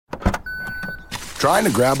Trying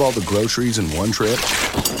to grab all the groceries in one trip?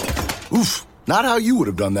 Oof, not how you would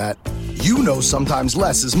have done that. You know sometimes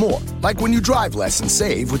less is more. Like when you drive less and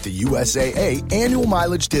save with the USAA annual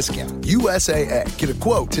mileage discount. USAA. Get a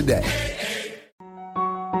quote today.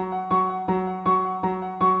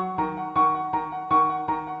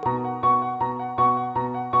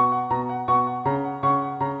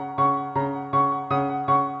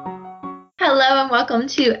 Hello and welcome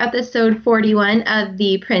to episode 41 of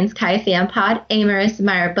the Prince Kai Fan Pod, a Marissa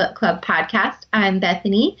Meyer Book Club podcast. I'm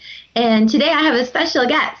Bethany, and today I have a special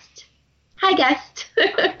guest. Hi, guest.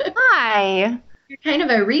 Hi. You're kind of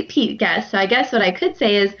a repeat guest, so I guess what I could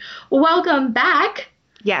say is welcome back.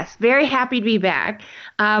 Yes, very happy to be back.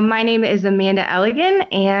 My name is Amanda Elligan,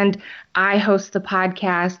 and I host the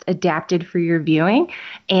podcast Adapted for Your Viewing.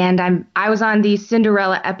 And I was on the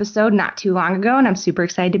Cinderella episode not too long ago, and I'm super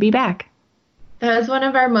excited to be back. That was one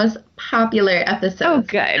of our most popular episodes. Oh,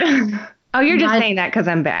 good. Oh, you're just saying that because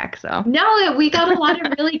I'm back, so. No, we got a lot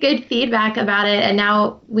of really good feedback about it, and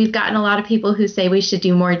now we've gotten a lot of people who say we should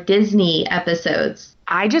do more Disney episodes.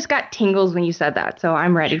 I just got tingles when you said that, so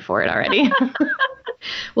I'm ready for it already.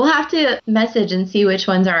 We'll have to message and see which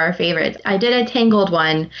ones are our favorites. I did a Tangled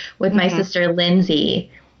one with my sister Lindsay,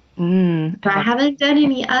 but I haven't done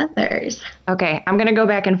any others. Okay, I'm going to go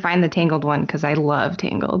back and find the Tangled one because I love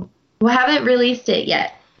Tangled. We haven't released it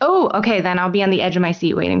yet. Oh, okay, then I'll be on the edge of my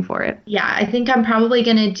seat waiting for it. Yeah, I think I'm probably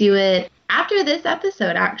going to do it after this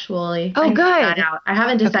episode, actually. Oh, good. I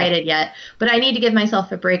haven't decided yet, but I need to give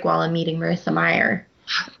myself a break while I'm meeting Marissa Meyer.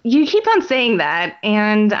 You keep on saying that,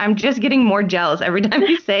 and I'm just getting more jealous every time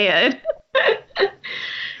you say it.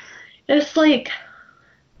 It's like,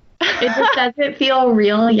 it just doesn't feel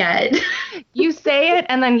real yet. You say it,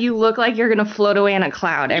 and then you look like you're going to float away in a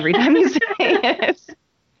cloud every time you say it.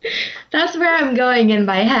 That's where I'm going in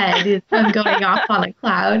my head, is I'm going off on a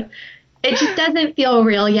cloud. It just doesn't feel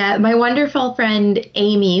real yet. My wonderful friend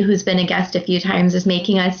Amy, who's been a guest a few times, is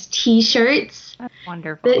making us t-shirts. That's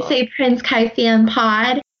wonderful. That say Prince Kai Fan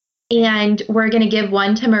Pod, and we're going to give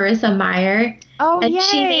one to Marissa Meyer. Oh, and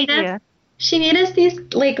yay! She made us these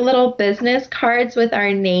like little business cards with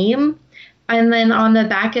our name, and then on the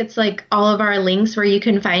back it's like all of our links where you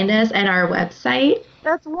can find us and our website.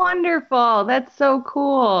 That's wonderful. That's so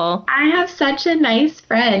cool. I have such a nice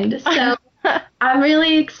friend, so I'm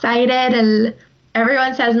really excited, and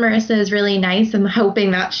everyone says Marissa is really nice. I'm hoping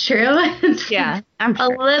that's true. Yeah, I'm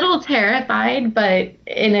sure. A little terrified, but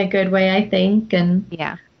in a good way, I think. And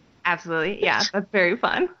yeah, absolutely. Yeah, that's very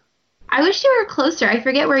fun. I wish you were closer. I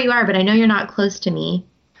forget where you are, but I know you're not close to me.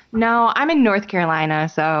 No, I'm in North Carolina,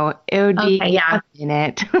 so it would be a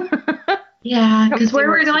minute. Yeah, because where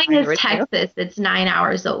we're going is Texas. It's 9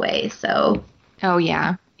 hours away, so. Oh,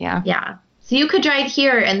 yeah. So you could drive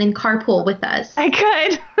here and then carpool with us. I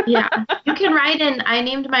could. Yeah. You can ride in, I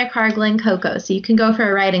named my car Glen Coco, so you can go for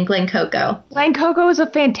a ride in Glen Coco. Glen Coco is a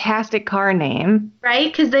fantastic car name.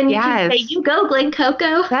 Right? Because then you can say, you go, Glen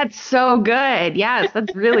Coco. That's so good. Yes,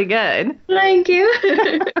 that's really good. Thank you.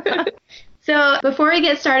 So before we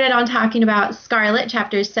get started on talking about Scarlet,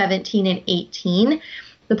 chapters 17 and 18,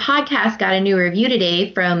 the podcast got a new review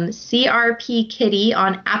today from CRP Kitty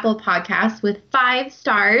on Apple Podcasts with 5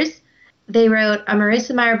 stars. They wrote, a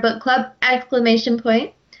Marissa Meyer Book Club, ! I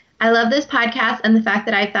love this podcast and the fact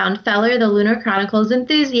that I found Feller, the Lunar Chronicles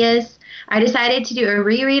enthusiast. I decided to do a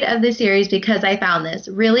reread of the series because I found this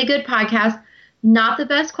really good podcast. Not the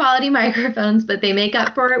best quality microphones, but they make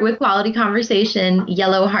up for it with quality conversation.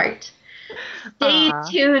 Yellow heart. Stay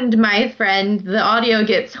tuned, my friend. The audio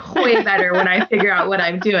gets way better when I figure out what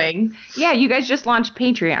I'm doing. Yeah, you guys just launched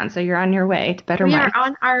Patreon, so you're on your way to better mics. We are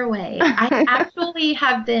on our way. I actually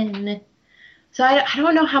have been... So I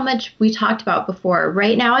don't know how much we talked about before.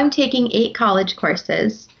 Right now I'm taking 8 college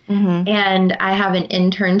courses, and I have an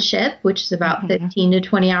internship, which is about 15 to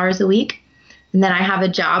 20 hours a week. And then I have a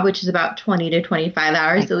job, which is about 20 to 25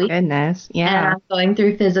 hours a week. Goodness, yeah. And I'm going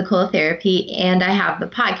through physical therapy, and I have the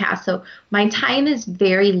podcast. So my time is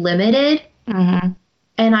very limited. And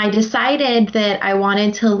I decided that I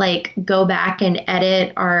wanted to, like, go back and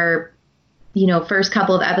edit our, first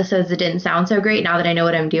couple of episodes that didn't sound so great now that I know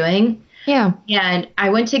what I'm doing. Yeah. And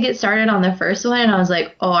I went to get started on the first one, and I was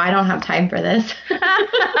like, oh, I don't have time for this.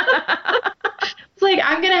 It's like,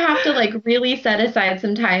 I'm going to have to, like, really set aside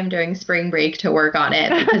some time during spring break to work on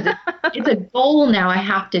it, because it's a goal now. I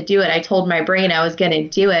have to do it. I told my brain I was going to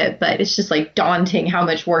do it, but it's just, like, daunting how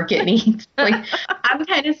much work it needs. Like, I'm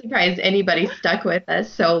kind of surprised anybody stuck with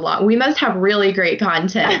us so long. We must have really great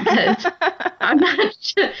content, because I'm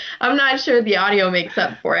not sure the audio makes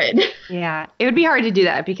up for it. Yeah, it would be hard to do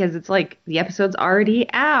that because it's like the episode's already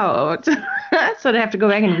out. So to have to go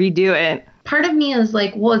back and redo it. part of me is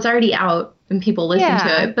like, well, it's already out and people listen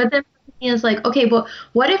to it. But then part of me is like, okay, well,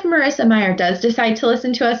 what if Marissa Meyer does decide to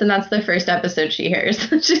listen to us and that's the first episode she hears?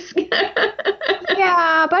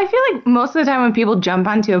 Yeah, but I feel like most of the time when people jump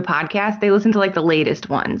onto a podcast, they listen to like the latest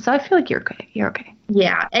one. So I feel like you're okay. You're okay.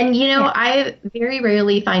 Yeah. And, I very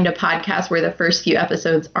rarely find a podcast where the first few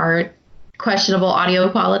episodes aren't questionable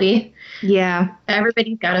audio quality. Yeah.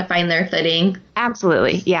 Everybody's got to find their footing.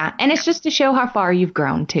 Absolutely. Yeah. And it's just to show how far you've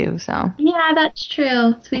grown too. So. Yeah, that's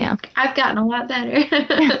true. I've gotten a lot better.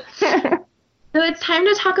 So it's time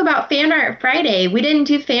to talk about Fan Art Friday. We didn't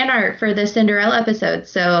do fan art for the Cinderella episode,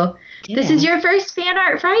 so this is your first Fan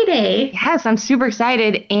Art Friday. Yes, I'm super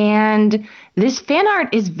excited. And this fan art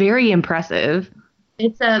is very impressive.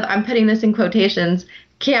 It's I'm putting this in quotations,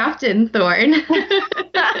 Captain Thorn.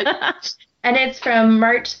 And it's from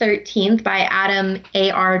March 13th by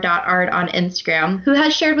AdamAR.art on Instagram, who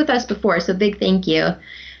has shared with us before, so big thank you.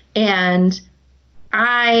 And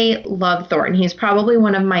I love Thorn. He's probably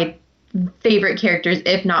one of my favorite characters,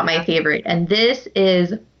 if not my favorite. And this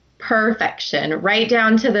is perfection, right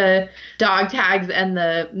down to the dog tags and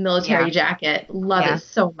the military jacket. Love it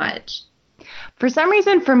so much. For some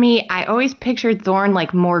reason, for me, I always pictured Thorn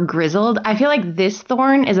like more grizzled. I feel like this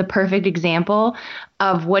Thorn is a perfect example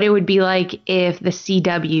of what it would be like if the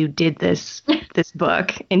CW did this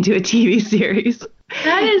book into a TV series.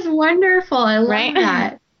 That is wonderful. I love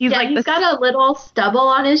that. He's got a little stubble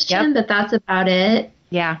on his chin, but that's about it.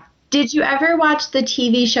 Yeah. Did you ever watch the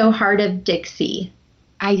TV show Heart of Dixie?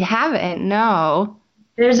 I haven't, no.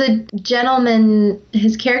 There's a gentleman,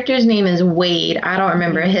 his character's name is Wade. I don't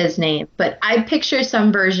remember his name, but I picture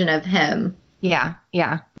some version of him. Yeah.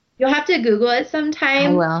 You'll have to Google it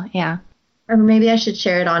sometime. I will, yeah. Or maybe I should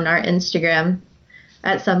share it on our Instagram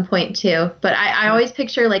at some point too. But I always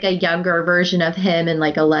picture like a younger version of him in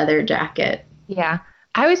like a leather jacket. Yeah.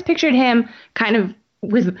 I always pictured him kind of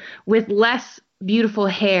with less beautiful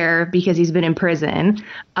hair because he's been in prison.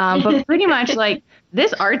 But pretty much like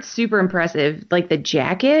this art's super impressive. Like the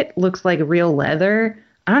jacket looks like real leather.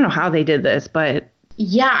 I don't know how they did this, but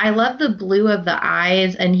yeah, I love the blue of the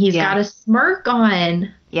eyes, and he's got a smirk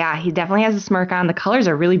on. Yeah, he definitely has a smirk on. The colors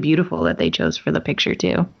are really beautiful that they chose for the picture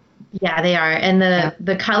too. Yeah, they are. And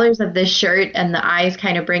the colors of this shirt and the eyes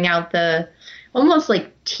kind of bring out the almost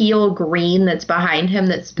like teal green that's behind him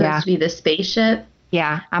that's supposed to be the spaceship.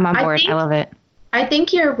 Yeah, I'm on board. I love it. I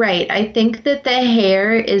think you're right. I think that the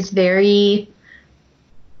hair is very,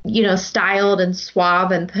 styled and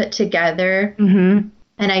suave and put together. Mm-hmm.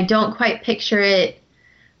 And I don't quite picture it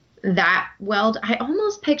that well. I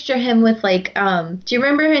almost picture him with like, do you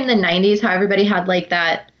remember in the 90s how everybody had like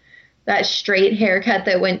that straight haircut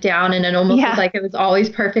that went down and it almost looked like it was always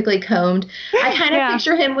perfectly combed? I kind of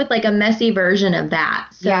picture him with like a messy version of that.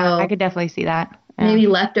 So yeah, I could definitely see that. Yeah. Maybe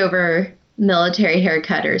leftover military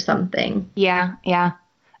haircut or something. Yeah.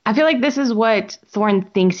 I feel like this is what Thorn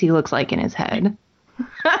thinks he looks like in his head.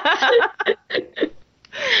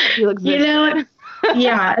 He looks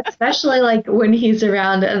yeah, especially like when he's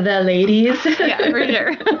around the ladies. Yeah, for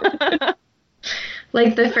sure.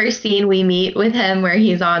 Like the first scene we meet with him where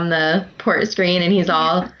he's on the port screen and he's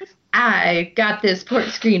all, I got this port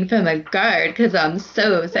screen from a guard because I'm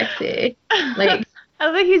so sexy. Like,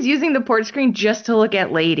 I think he's using the port screen just to look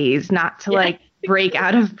at ladies, not to like break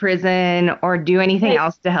out of prison or do anything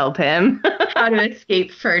else to help him. How to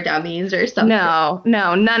escape for dummies or something. No,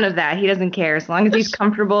 none of that. He doesn't care. As long as he's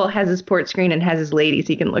comfortable, has his port screen, and has his ladies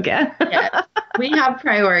he can look at. Yes. We have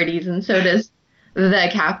priorities, and so does the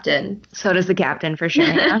captain. So does the captain, for sure.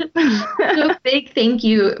 Yeah. So big thank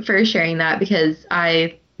you for sharing that because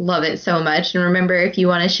I love it so much. And remember, if you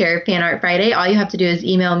want to share Fan Art Friday, all you have to do is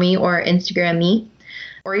email me or Instagram me.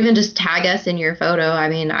 Or even just tag us in your photo. I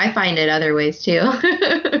mean, I find it other ways too.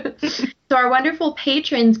 So our wonderful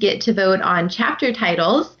patrons get to vote on chapter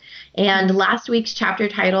titles. And last week's chapter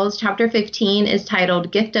titles, chapter 15, is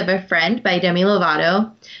titled Gift of a Friend by Demi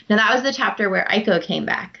Lovato. Now that was the chapter where Aiko came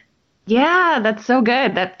back. Yeah, that's so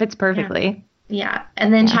good. That fits perfectly. Yeah.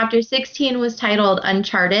 And then chapter 16 was titled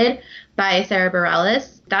Uncharted by Sarah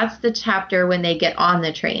Bareilles. That's the chapter when they get on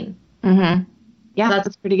the train. Mm-hmm. Yeah, so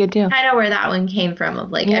that's pretty good too. I know where that one came from,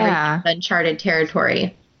 of like everything's uncharted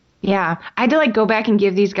territory. Yeah, I had to like go back and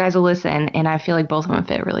give these guys a listen, and I feel like both of them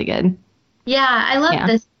fit really good. Yeah, I love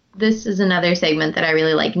this. This is another segment that I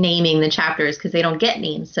really like, naming the chapters because they don't get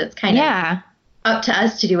names, so it's kind of up to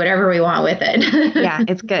us to do whatever we want with it. Yeah,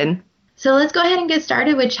 it's good. So let's go ahead and get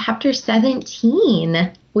started with chapter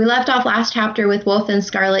 17. We left off last chapter with Wolf and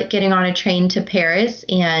Scarlet getting on a train to Paris,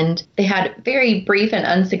 and they had very brief and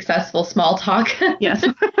unsuccessful small talk. Yes.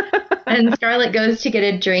 And Scarlet goes to get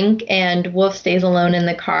a drink, and Wolf stays alone in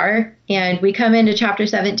the car. And we come into chapter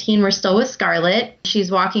 17. We're still with Scarlet.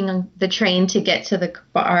 She's walking on the train to get to the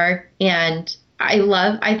bar. And I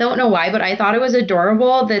don't know why, but I thought it was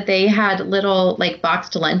adorable that they had little like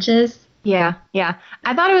boxed lunches. Yeah.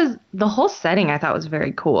 I thought the whole setting I thought was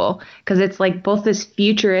very cool because it's like both this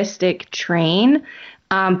futuristic train,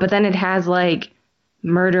 but then it has like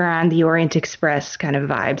Murder on the Orient Express kind of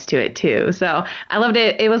vibes to it too. So I loved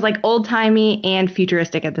it. It was like old timey and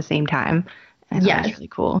futuristic at the same time. I thought it was really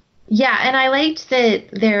cool. Yeah, and I liked that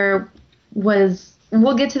there was,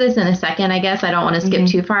 we'll get to this in a second, I guess. I don't want to skip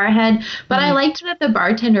too far ahead, but I liked that the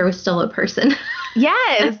bartender was still a person.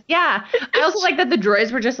 Yes, yeah. I also like that the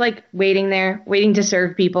droids were just like waiting there, waiting to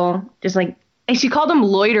serve people. Just like, and she called them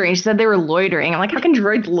loitering. She said they were loitering. I'm like, how can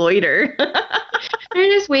droids loiter? They're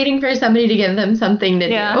just waiting for somebody to give them something to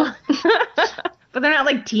do. But they're not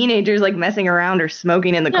like teenagers like messing around or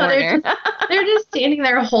smoking in the corner. They're just standing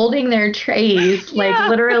there holding their trays, like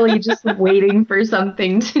literally just waiting for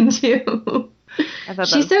something to do.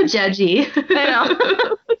 She's so judgy. I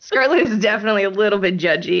know. Scarlet is definitely a little bit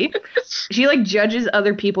judgy. She like judges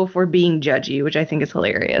other people for being judgy, which I think is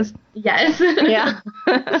hilarious. Yes. Yeah.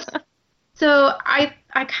 So I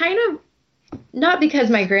kind of, not because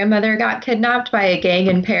my grandmother got kidnapped by a gang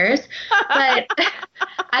in Paris, but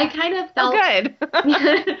I kind of felt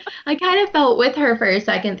I kind of felt with her for a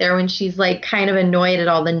second there when she's like kind of annoyed at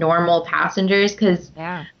all the normal passengers, because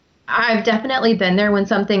I've definitely been there when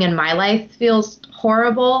something in my life feels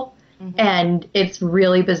horrible, and it's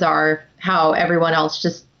really bizarre how everyone else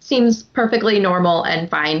just seems perfectly normal and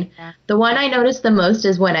fine. The one I notice the most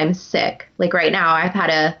is when I'm sick. Like right now, I've had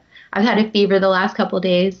a fever the last couple of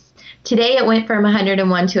days. Today it went from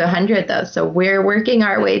 101 to 100 though, so we're working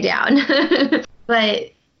our way down.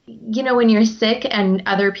 But you know, when you're sick and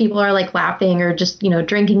other people are like laughing or just, you know,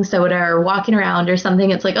 drinking soda or walking around or something,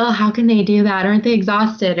 it's like, oh, how can they do that? Aren't they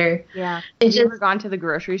exhausted? Or have you ever gone to the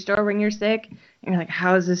grocery store when you're sick and you're like,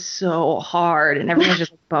 how is this so hard? And everyone's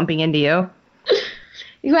just like bumping into you.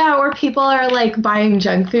 Yeah, or people are like buying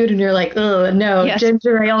junk food and you're like, oh no,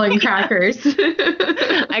 ginger ale and crackers.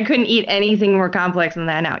 I couldn't eat anything more complex than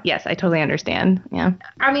that now. Yes, I totally understand. Yeah.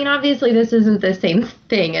 I mean, obviously this isn't the same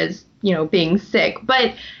thing as, you know, being sick,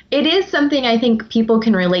 but it is something I think people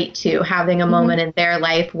can relate to, having a moment in their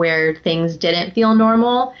life where things didn't feel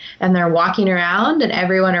normal and they're walking around and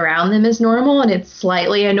everyone around them is normal, and it's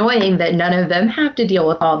slightly annoying that none of them have to deal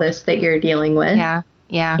with all this that you're dealing with.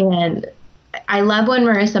 Yeah. And I love when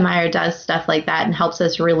Marissa Meyer does stuff like that and helps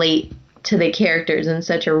us relate to the characters in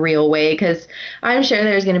such a real way, because I'm sure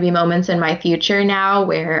there's going to be moments in my future now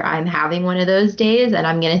where I'm having one of those days and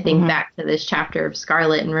I'm going to think back to this chapter of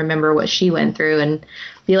Scarlet and remember what she went through and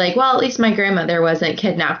be like, well, at least my grandmother wasn't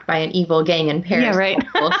kidnapped by an evil gang in Paris. Yeah, right.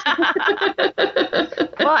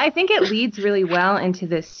 Well, I think it leads really well into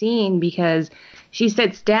this scene because she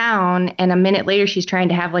sits down and a minute later she's trying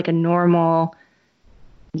to have like a normal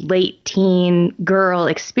late teen girl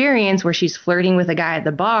experience where she's flirting with a guy at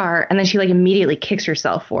the bar, and then she like immediately kicks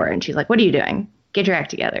herself for it, and she's like, what are you doing? Get your act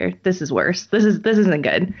together. This is worse. This isn't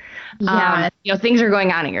good. You know, things are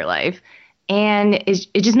going on in your life, and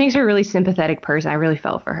it just makes her a really sympathetic person. I really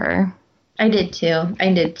felt for her. I did too.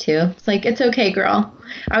 It's like, it's okay, girl.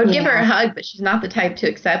 I would give her a hug, but she's not the type to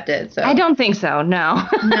accept it. So I don't think so. No.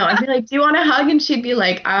 No, I'd be like, do you want a hug? And she'd be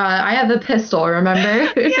like, I have a pistol,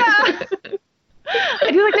 remember? Yeah.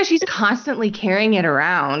 I do like that she's constantly carrying it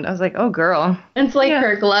around. I was like, oh, girl. It's like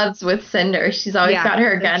her gloves with Cinder. She's always got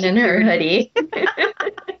her gun in her hoodie.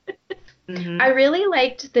 I really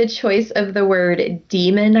liked the choice of the word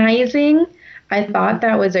demonizing. I thought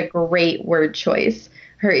that was a great word choice.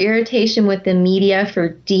 Her irritation with the media for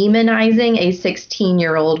demonizing a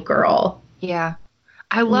 16-year-old girl. Yeah.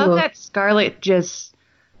 I love that Scarlet just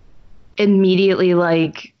immediately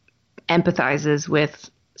like empathizes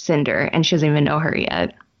with Cinder, and she doesn't even know her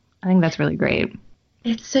yet. I think that's really great.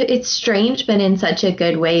 It's strange, but in such a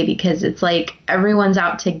good way, because it's like everyone's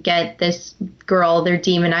out to get this girl. They're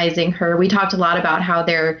demonizing her. We talked a lot about how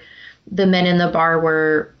the men in the bar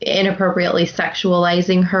were inappropriately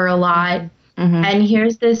sexualizing her a lot. And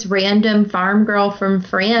here's this random farm girl from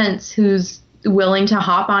France who's willing to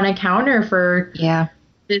hop on a counter for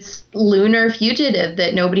this lunar fugitive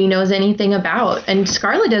that nobody knows anything about. And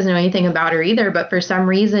Scarlet doesn't know anything about her either, but for some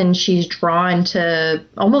reason she's drawn to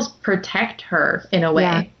almost protect her in a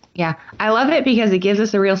way. Yeah. I love it because it gives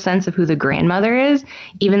us a real sense of who the grandmother is,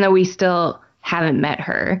 even though we still haven't met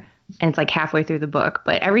her. And it's like halfway through the book.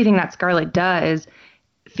 But everything that Scarlet does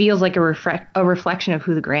feels like a reflection of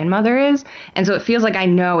who the grandmother is. And so it feels like I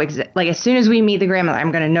know, like as soon as we meet the grandmother,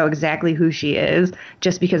 I'm going to know exactly who she is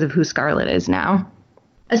just because of who Scarlet is now.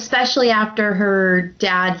 Especially after her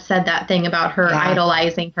dad said that thing about her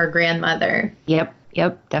idolizing her grandmother. Yep,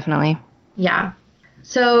 definitely. Yeah.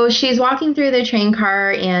 So she's walking through the train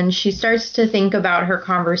car and she starts to think about her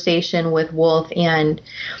conversation with Wolf, and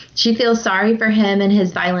she feels sorry for him and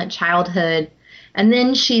his violent childhood. And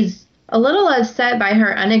then she's a little upset by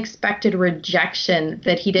her unexpected rejection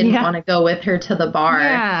that he didn't want to go with her to the bar.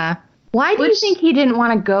 Yeah. Why do you think he didn't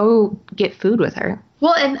want to go get food with her?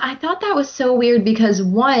 Well, and I thought that was so weird because,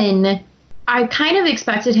 one, I kind of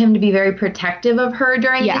expected him to be very protective of her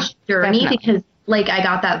during this journey because, like, I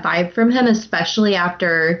got that vibe from him, especially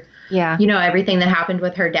after, you know, everything that happened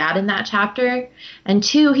with her dad in that chapter. And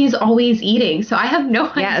two, he's always eating. So I have no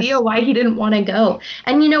idea why he didn't want to go.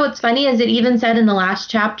 And you know what's funny is it even said in the last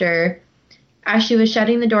chapter, as she was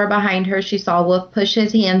shutting the door behind her, she saw Wolf push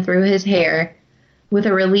his hand through his hair with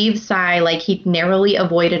a relieved sigh, like he'd narrowly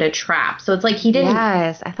avoided a trap. So it's like he didn't.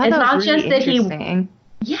 Yes, I thought that was really interesting.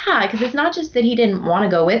 Yeah, because it's not just that he didn't want to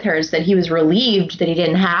go with her, it's that he was relieved that he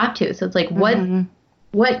didn't have to. So it's like,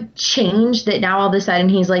 what changed that now all of a sudden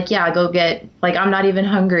he's like, yeah, go get, like, I'm not even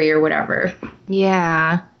hungry or whatever.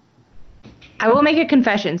 Yeah. I will make a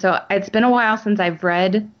confession. So it's been a while since I've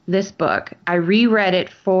read this book. I reread it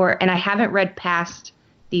and I haven't read past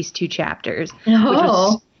these 2 chapters,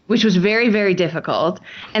 which was very, very difficult.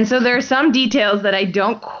 And so there are some details that I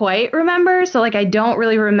don't quite remember. So, like, I don't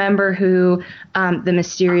really remember who the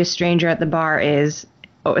mysterious stranger at the bar is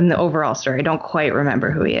in the overall story. I don't quite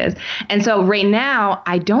remember who he is. And so right now,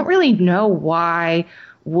 I don't really know why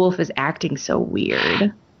Wolf is acting so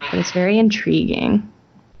weird. But it's very intriguing.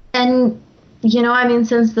 And, you know, I mean,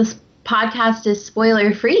 since this podcast is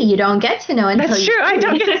spoiler free, you don't get to know until That's true. I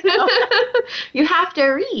don't get to know. You have to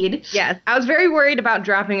read. Yes. I was very worried about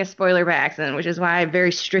dropping a spoiler by accident, which is why I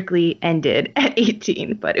very strictly ended at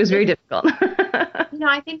 18, but it was very difficult. You know,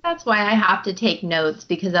 I think that's why I have to take notes,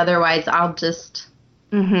 because otherwise I'll just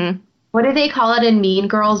what do they call it in Mean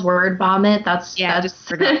Girls? Word vomit? That's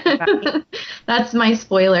that's my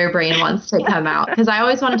spoiler brain wants to come out, because I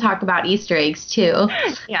always want to talk about Easter eggs too.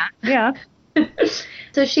 Yeah.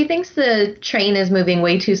 So she thinks the train is moving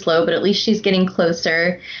way too slow, but at least she's getting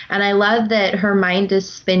closer. And I love that her mind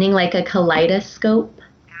is spinning like a kaleidoscope.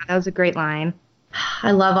 That was a great line.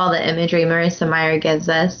 I love all the imagery Marissa Meyer gives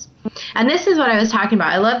us. And this is what I was talking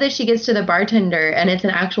about. I love that she gets to the bartender and it's an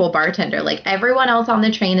actual bartender. Like, everyone else on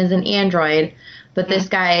the train is an android, but this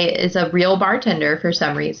guy is a real bartender for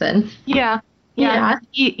some reason. Yeah.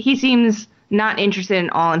 He seems not interested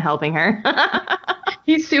at all in helping her.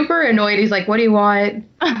 He's super annoyed. He's like, what do you want?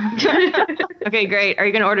 Okay, great. Are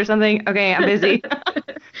you going to order something? Okay, I'm busy.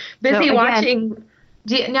 Watching.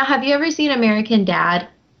 Now, have you ever seen American Dad?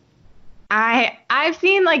 I've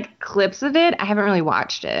seen, like, clips of it. I haven't really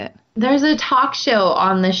watched it. There's a talk show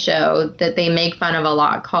on the show that they make fun of a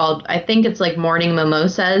lot called, I think it's like Morning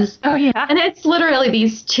Mimosas. Oh, yeah. And it's literally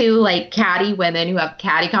these 2, like, catty women who have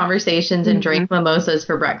catty conversations and drink mimosas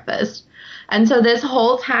for breakfast. And so this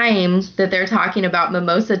whole time that they're talking about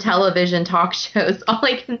mimosa television talk shows, all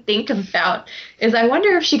I can think about is, I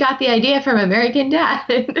wonder if she got the idea from American Dad.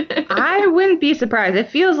 I wouldn't be surprised. It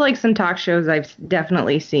feels like some talk shows I've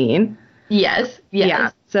definitely seen. Yes.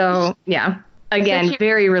 Yeah. So, yeah. Again,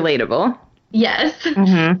 very relatable. Yes.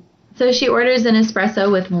 So she orders an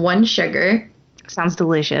espresso with 1 sugar. Sounds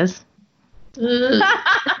delicious.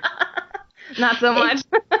 Not so much.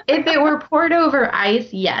 If it were poured over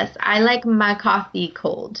ice, yes. I like my coffee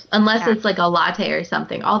cold, unless it's like a latte or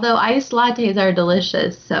something. Although iced lattes are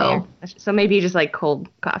delicious, so. So maybe you just like cold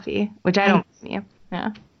coffee, which I don't.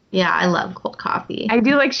 Yeah. Yeah, I love cold coffee. I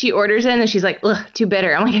do like she orders it and she's like, ugh, too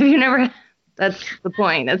bitter. I'm like, have you never? That's the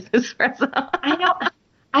point. It's espresso. I know.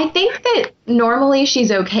 I think that normally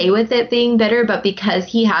she's okay with it being bitter, but because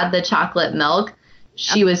he had the chocolate milk,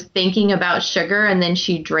 she was thinking about sugar, and then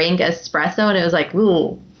she drank espresso, and it was like,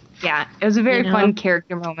 ooh. Yeah, it was a very fun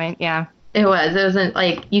character moment, yeah. It was. It wasn't,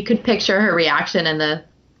 like, you could picture her reaction and the,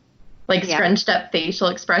 like, scrunched up facial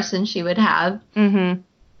expression she would have.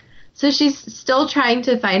 So she's still trying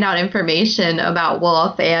to find out information about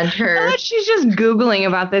Wolf and her. She's just Googling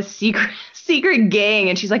about this secret gang,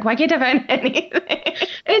 and she's like, why can't I find anything?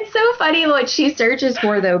 It's so funny what she searches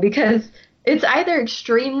for, though, because it's either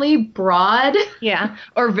extremely broad. Yeah,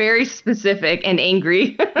 or very specific and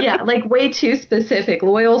angry. Yeah, like way too specific.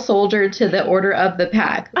 Loyal soldier to the Order of the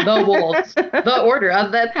Pack. The Wolves. The Order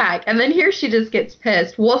of the Pack. And then here she just gets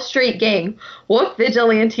pissed. Wolf Street Gang. Wolf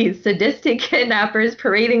vigilantes. Sadistic kidnappers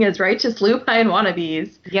parading as righteous lupine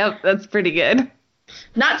wannabes. Yep, that's pretty good.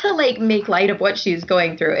 Not to like make light of what she's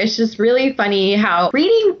going through. It's just really funny how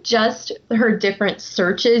reading just her different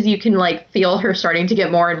searches, you can like feel her starting to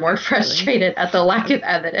get more and more frustrated at the lack of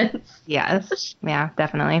evidence. Yes. Yeah,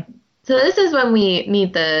 definitely. So this is when we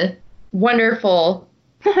meet the wonderful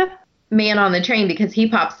man on the train, because he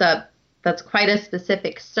pops up. That's quite a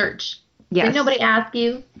specific search. Yes. Did nobody ask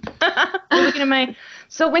you? You're looking at my...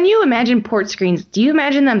 So when you imagine port screens, do you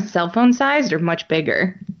imagine them cell phone sized or much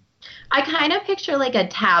bigger? I kind of picture like a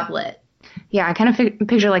tablet. Yeah, I kind of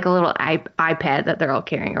picture like a little iPad that they're all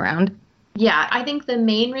carrying around. Yeah, I think the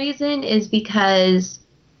main reason is because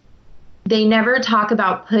they never talk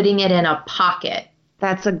about putting it in a pocket.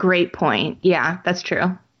 That's a great point. Yeah, that's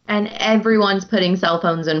true. And everyone's putting cell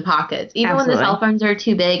phones in pockets. Even Absolutely. when the cell phones are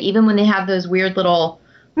too big, even when they have those weird little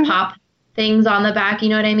pop things on the back, you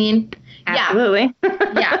know what I mean? Absolutely.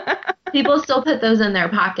 Yeah. People still put those in their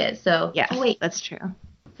pockets. So, yes, oh, wait. That's true.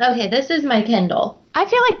 Okay, this is my Kindle. I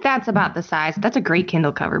feel like that's about the size. That's a great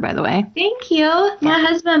Kindle cover, by the way. Thank you. My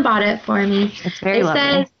husband bought it for me. It's very lovely.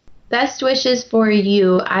 It says, "Best wishes for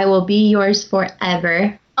you. I will be yours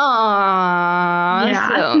forever." Aww, Yeah.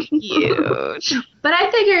 so cute. But I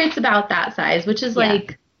figure it's about that size, which is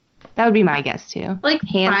like... That would be my guess, too. Like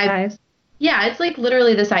hand size. Yeah, it's like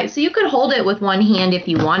literally the size. So you could hold it with one hand if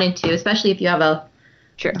you wanted to, especially if you have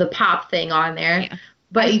the pop thing on there. Yeah.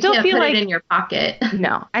 But you can't put it in your pocket.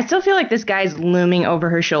 No. I still feel like this guy's looming over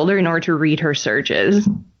her shoulder in order to read her searches.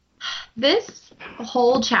 This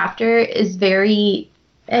whole chapter is very,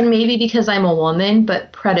 and maybe because I'm a woman,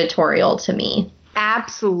 but predatorial to me.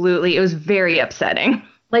 Absolutely. It was very upsetting.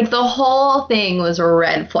 Like the whole thing was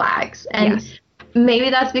red flags. And yes. Maybe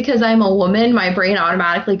that's because I'm a woman. My brain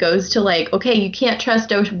automatically goes to like, okay, you can't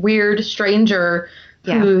trust a weird stranger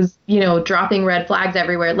who's, dropping red flags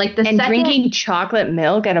everywhere. Like the second drinking chocolate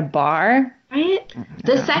milk at a bar. Right?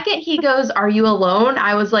 The second he goes, "Are you alone?"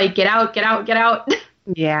 I was like, get out, get out, get out.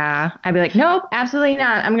 Yeah. I'd be like, nope, absolutely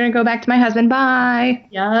not. I'm going to go back to my husband. Bye.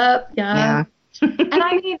 Yep. Yeah. And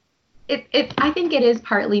I mean, I think it is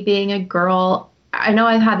partly being a girl. I know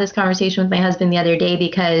I've had this conversation with my husband the other day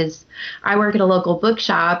because I work at a local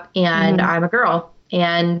bookshop and I'm a girl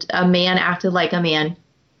and a man acted like a man.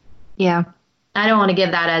 Yeah. I don't want to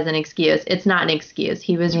give that as an excuse. It's not an excuse.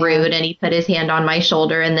 He was rude and he put his hand on my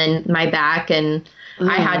shoulder and then my back and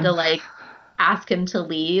I had to like ask him to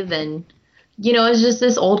leave. And, it was just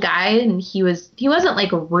this old guy and he wasn't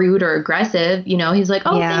like rude or aggressive. He's like,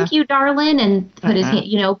 "Oh, thank you, darling," and put his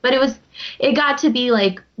hand, but it got to be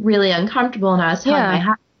like really uncomfortable. And I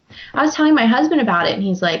was telling my husband about it and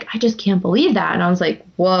he's like, "I just can't believe that." And I was like,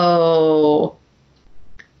 "Whoa,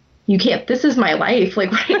 you can't, this is my life."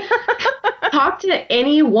 Like, talk to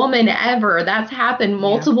any woman ever. That's happened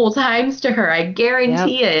multiple times to her. I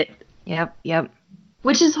guarantee it. Yep.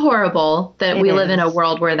 Which is horrible that we live in a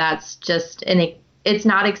world where that's just, it's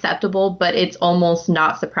not acceptable, but it's almost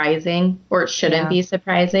not surprising, or it shouldn't be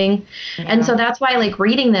surprising. Yeah. And so that's why, like,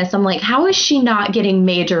 reading this, I'm like, how is she not getting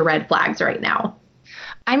major red flags right now?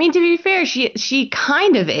 I mean, to be fair, she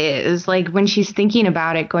kind of is. Like, when she's thinking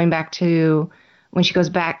about it, going back to when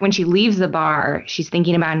she leaves the bar, she's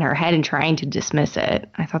thinking about it in her head and trying to dismiss it.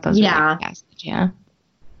 I thought that was really good passage. Yeah.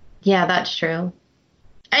 Yeah, that's true.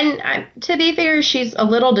 And to be fair, she's a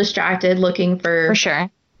little distracted looking for sure.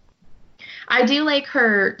 I do like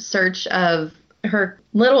her search of her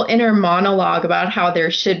little inner monologue about how there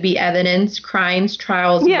should be evidence, crimes,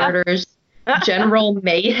 trials, murders, general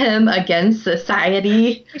mayhem against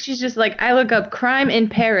society. She's just like, I look up crime in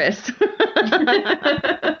Paris.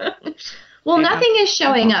 Well, nothing is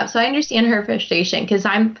showing up, so I understand her frustration because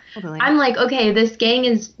I'm like, okay, this gang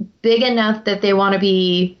is big enough that they want to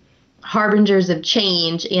be harbingers of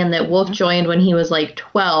change, and that Wolf joined when he was like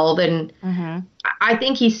 12, and I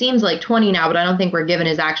think he seems like 20 now, but I don't think we're given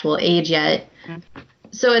his actual age yet.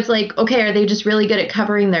 So it's like, okay, are they just really good at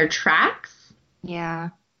covering their tracks? Yeah.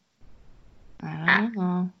 I don't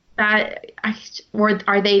know. Or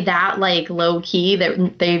are they that like low key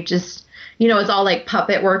that they've just, it's all like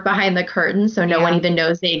puppet work behind the curtain, so no one even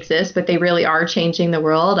knows they exist, but they really are changing the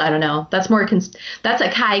world? I don't know. That's more that's a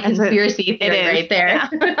Kai conspiracy theory right there.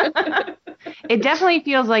 Yeah. It definitely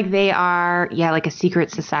feels like they are, like a secret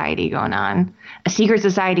society going on. A secret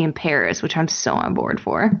society in Paris, which I'm so on board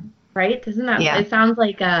for. Right? Isn't that, it sounds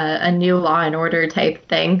like a new Law and Order type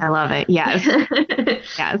thing. I love it. Yes.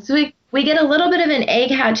 Yes. So we get a little bit of an egg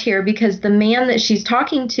hatch here because the man that she's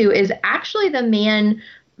talking to is actually the man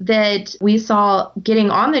that we saw getting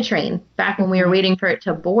on the train back when we were waiting for it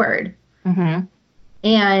to board.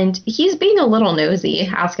 And he's being a little nosy,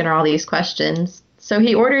 asking her all these questions. So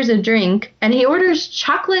he orders a drink, and he orders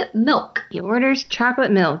chocolate milk. He orders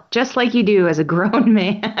chocolate milk, just like you do as a grown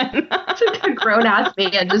man. Like a grown-ass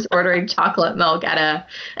man just ordering chocolate milk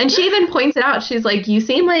and she even points it out. She's like, you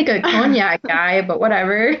seem like a cognac guy, but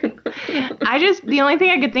whatever. The only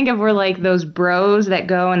thing I could think of were like those bros that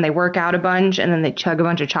go and they work out a bunch and then they chug a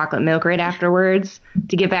bunch of chocolate milk right afterwards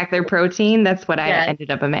to get back their protein. That's what I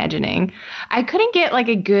ended up imagining. I couldn't get like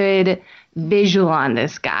a good visual on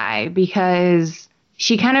this guy because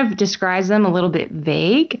she kind of describes them a little bit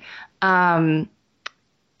vague.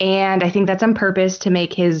 And I think that's on purpose to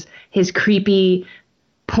make his creepy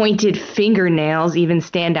pointed fingernails even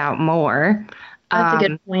stand out more. That's a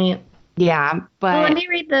good point. Yeah, but... Well, let me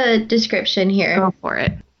read the description here. Go for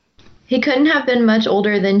it. He couldn't have been much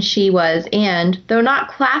older than she was, and, though not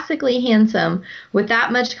classically handsome, with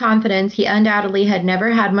that much confidence he undoubtedly had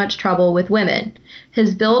never had much trouble with women.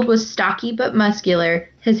 His build was stocky but muscular,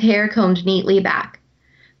 his hair combed neatly back.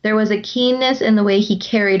 There was a keenness in the way he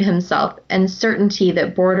carried himself and certainty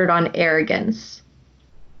that bordered on arrogance.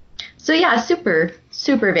 So yeah, super,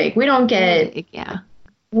 super vague. We don't get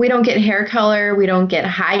hair color, we don't get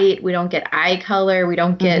height, we don't get eye color, we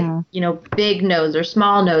don't get, big nose or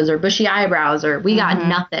small nose or bushy eyebrows, or we got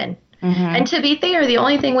nothing. And to be fair, the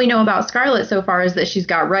only thing we know about Scarlet so far is that she's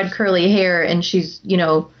got red curly hair and she's,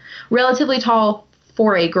 relatively tall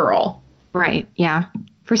for a girl. Right, yeah.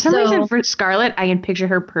 For some reason, for Scarlet, I can picture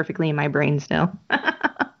her perfectly in my brain still.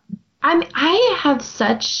 I have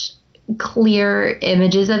such clear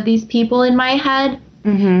images of these people in my head,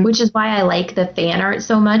 which is why I like the fan art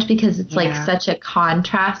so much, because it's like such a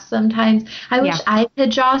contrast sometimes. I wish I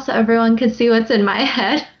could draw so everyone could see what's in my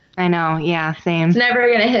head. I know, yeah, same. It's never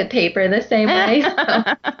going to hit paper the same way. So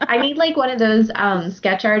I need like one of those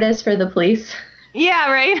sketch artists for the police.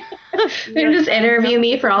 Yeah, right. They just interview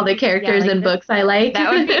me for all the characters and books I like.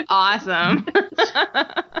 That would be awesome.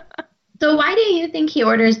 So why do you think he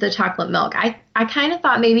orders the chocolate milk? I kind of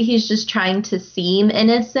thought maybe he's just trying to seem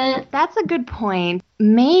innocent. That's a good point.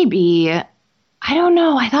 Maybe. I don't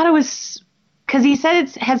know. I thought it was because he said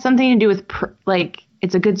it has something to do with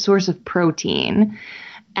it's a good source of protein.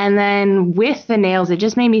 And then with the nails, it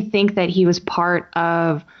just made me think that he was part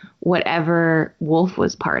of whatever Wolf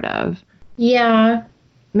was part of. Yeah.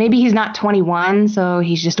 Maybe he's not 21, so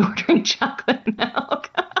he's just ordering chocolate milk.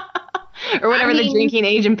 Or whatever the drinking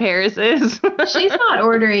age in Paris is. She's not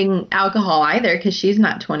ordering alcohol either because she's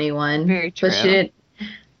not 21. Very true.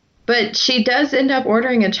 But she does end up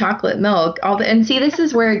ordering a chocolate milk. And see, this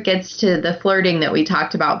is where it gets to the flirting that we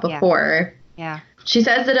talked about before. Yeah. She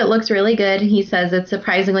says that it looks really good. He says it's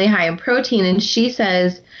surprisingly high in protein. And she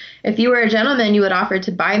says, if you were a gentleman, you would offer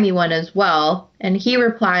to buy me one as well. And he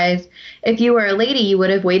replies, if you were a lady, you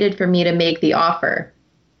would have waited for me to make the offer.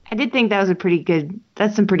 I did think that was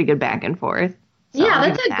that's some pretty good back and forth. So yeah,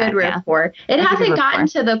 that's a good rapport. It hasn't gotten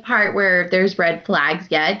to the part where there's red flags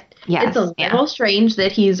yet. Yes, it's a little strange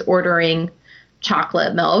that he's ordering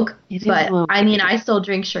chocolate milk. But I mean, I still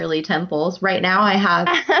drink Shirley Temples. Right now I have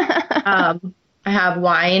I have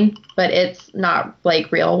wine, but it's not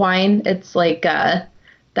like real wine. It's like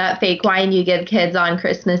that fake wine you give kids on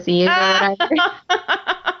Christmas Eve or whatever.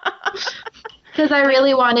 Because I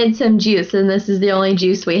really wanted some juice, and this is the only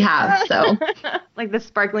juice we have. So, like the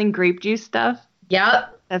sparkling grape juice stuff?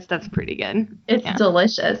 Yep. That stuff's pretty good. It's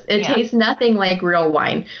delicious. It tastes nothing like real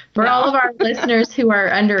wine. For all of our listeners who are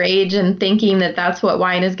underage and thinking that that's what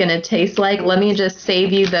wine is going to taste like, let me just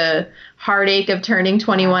save you the heartache of turning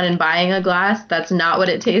 21 and buying a glass. That's not what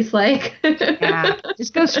it tastes like.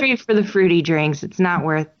 Just go straight for the fruity drinks. It's not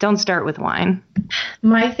don't start with wine.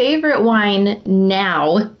 My favorite wine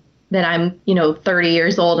now that I'm, 30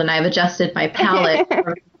 years old and I've adjusted my palate.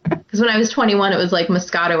 Because when I was 21, it was like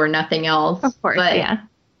Moscato or nothing else. Of course, but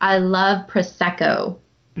I love Prosecco.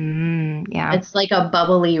 Yeah. It's like a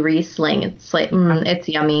bubbly Riesling. It's like, it's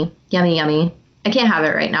yummy. Yummy, yummy. I can't have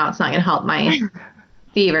it right now. It's not going to help my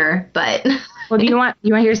fever, but. Well, do you want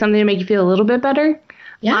to hear something to make you feel a little bit better?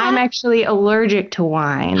 Yeah. I'm actually allergic to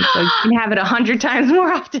wine, so you can have it 100 times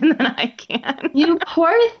more often than I can. You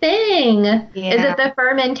poor thing. Yeah. Is it the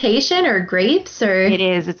fermentation or grapes or? It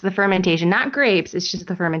is. It's the fermentation, not grapes. It's just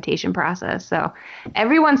the fermentation process. So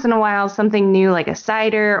every once in a while, something new like a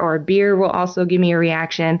cider or a beer will also give me a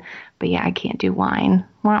reaction. But yeah, I can't do wine.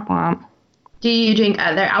 Womp womp. Do you drink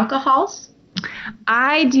other alcohols?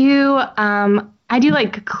 I do. I do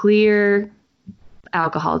like clear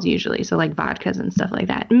alcohols usually, so like vodkas and stuff like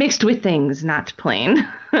that, mixed with things, not plain.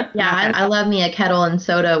 Yeah, I love me a kettle and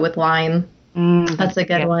soda with lime. That's a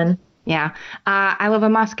good one. Yeah. I love a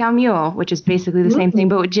Moscow Mule, which is basically the same thing,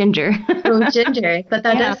 but with ginger. Oh, ginger. But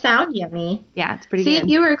that Yeah. does sound yummy. Yeah, it's pretty See, good. if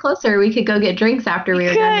you were closer, we could go get drinks after we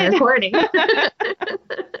were done recording.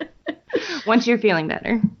 Once you're feeling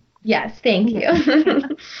better. Yes, thank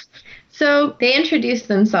you. So they introduce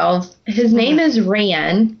themselves. His name is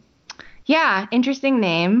Ran. Yeah, interesting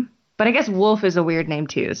name. But I guess Wolf is a weird name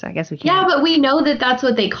too, so I guess we can't. Yeah, but we know that that's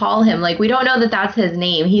what they call him. Like, we don't know that that's his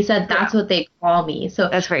name. He said that's what they call me. So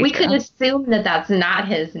that's very we true. could assume that that's not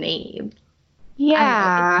his name.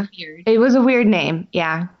 Yeah, weird. It was a weird name.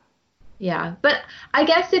 Yeah. Yeah, but I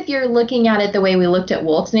guess if you're looking at it the way we looked at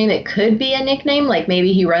Wolf's name, it could be a nickname. Like,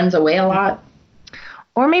 maybe he runs away a lot.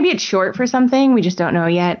 Or maybe it's short for something. We just don't know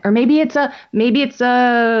yet. Or maybe it's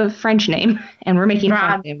a French name, and we're making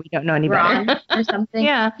fun of him. We don't know any better. Or something.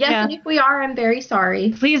 Yeah. Yes, yeah. and if we are, I'm very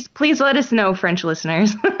sorry. Please let us know, French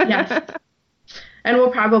listeners. Yes. And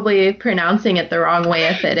we'll probably be pronouncing it the wrong way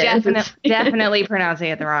if it is. Definitely pronouncing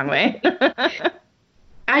it the wrong way.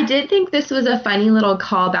 I did think this was a funny little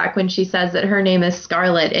callback when she says that her name is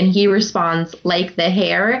Scarlet, and he responds, like the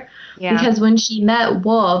hair. Yeah. Because when she met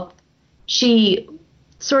Wolf, she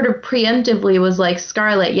sort of preemptively was like,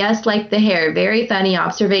 Scarlet, yes, like the hair. Very funny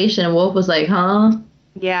observation. And Wolf was like, huh?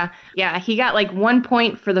 Yeah. He got like 1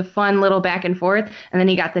 point for the fun little back and forth, and then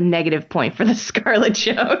he got the negative point for the Scarlet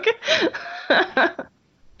joke.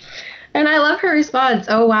 And I love her response.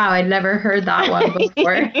 Oh, wow, I'd never heard that one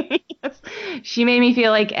before. Yes. She made me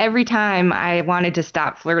feel like every time I wanted to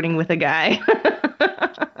stop flirting with a guy.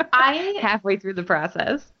 Halfway through the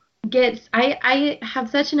process. I have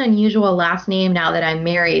such an unusual last name now that I'm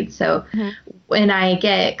married. So when I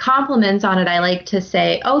get compliments on it, I like to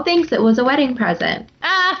say, oh, thanks, it was a wedding present.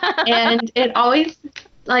 And it always,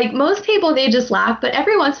 like, most people, they just laugh. But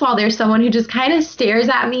every once in a while, there's someone who just kind of stares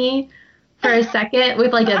at me for a second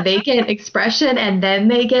with like a vacant expression, and then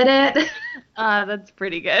they get it. That's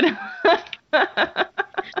pretty good.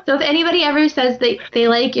 So if anybody ever says they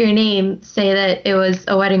like your name, say that it was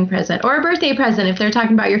a wedding present or a birthday present if they're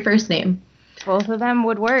talking about your first name. Both of them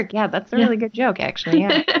would work. Yeah, that's a really good joke, actually.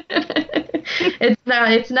 Yeah.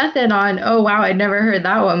 It's nothing on, oh, wow, I'd never heard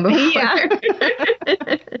that one before.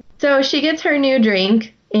 Yeah. So she gets her new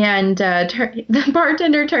drink, and the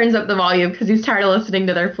bartender turns up the volume because he's tired of listening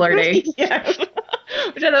to their flirting. Yeah.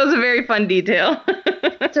 Which I thought was a very fun detail.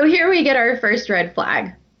 So here we get our first red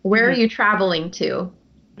flag. Where are you traveling to?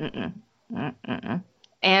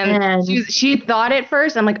 And she thought at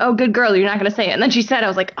first, I'm like, oh, good girl, you're not going to say it. And then she said, I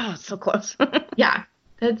was like, oh, it's so close. Yeah.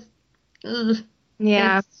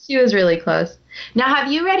 She was really close. Now,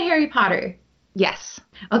 have you read Harry Potter? Yes.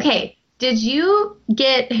 Okay. Did you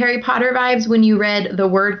get Harry Potter vibes when you read the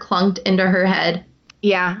word clunked into her head?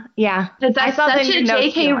 Yeah. Because that's such a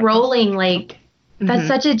J.K. Rowling, that's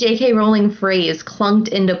such a J.K. Rowling phrase. Clunked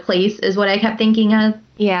into place is what I kept thinking of.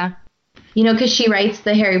 Yeah. You know, because she writes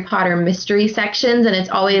the Harry Potter mystery sections, and it's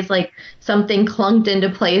always like something clunked into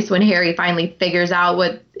place when Harry finally figures out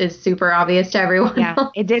what is super obvious to everyone. Yeah,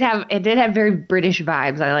 it did have very British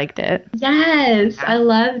vibes. I liked it. Yes, yeah. I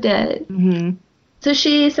loved it. Mm-hmm. So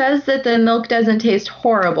she says that the milk doesn't taste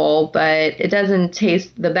horrible, but it doesn't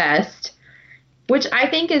taste the best, which I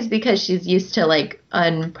think is because she's used to like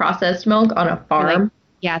unprocessed milk on a farm.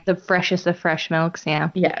 The freshest of fresh milks.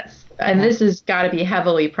 Yeah. Yes. And this has got to be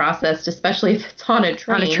heavily processed, especially if it's on a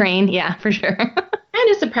train. On a train, yeah, for sure.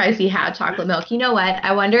 Kind of surprised he had chocolate milk. You know what?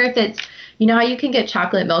 I wonder if it's, you know how you can get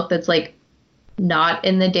chocolate milk that's like not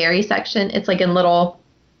in the dairy section? It's like in little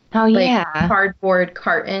cardboard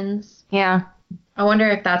cartons. Yeah. I wonder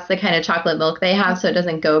if that's the kind of chocolate milk they have so it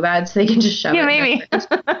doesn't go bad so they can just shove it in. Yeah, maybe.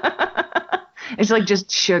 It's like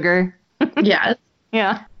just sugar. Yes.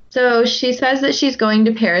 Yeah. So she says that she's going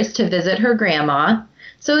to Paris to visit her grandma.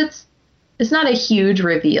 So it's not a huge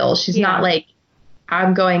reveal. She's not like,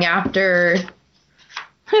 I'm going after.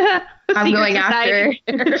 I'm going after.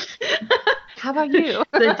 How about you?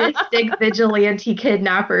 The Distic vigilante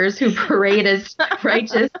kidnappers who parade as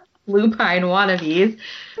righteous lupine wannabes.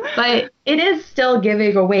 But it is still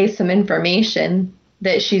giving away some information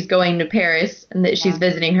that she's going to Paris and that she's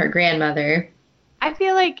visiting her grandmother. I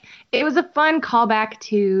feel like it was a fun callback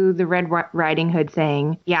to the Red Riding Hood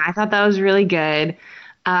thing. Yeah, I thought that was really good.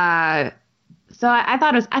 So I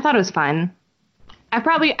thought it was fun. I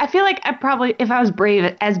feel like if I was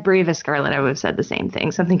as brave as Scarlet, I would have said the same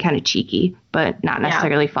thing. Something kind of cheeky, but not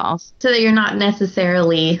necessarily false. So that you're not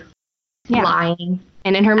necessarily lying.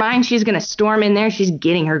 And in her mind, she's going to storm in there. She's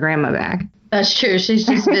getting her grandma back. That's true. She's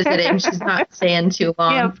just visiting. She's not staying too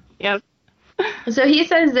long. Yep. So he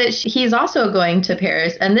says that he's also going to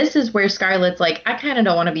Paris. And this is where Scarlet's like, I kind of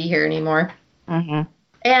don't want to be here anymore. Mm-hmm.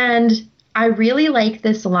 And I really like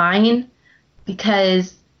this line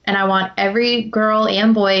because, and I want every girl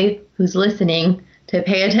and boy who's listening to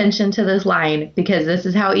pay attention to this line, because this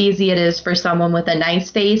is how easy it is for someone with a nice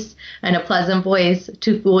face and a pleasant voice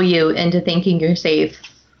to fool you into thinking you're safe.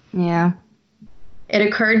 Yeah. It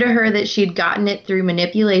occurred to her that she'd gotten it through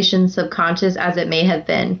manipulation, subconscious as it may have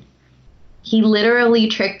been. He literally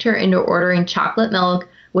tricked her into ordering chocolate milk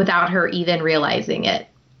without her even realizing it.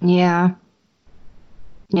 Yeah.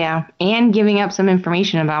 Yeah. And giving up some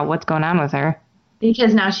information about what's going on with her.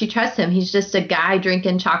 Because now she trusts him. He's just a guy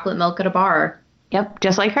drinking chocolate milk at a bar. Yep.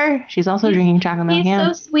 Just like her. She's also drinking chocolate milk. He's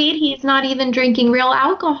so sweet. He's not even drinking real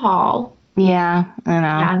alcohol. Yeah. I know.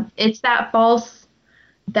 Yeah. It's that false,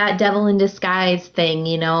 that devil in disguise thing,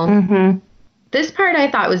 you know? Mm-hmm. This part I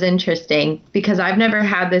thought was interesting because I've never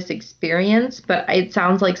had this experience, but it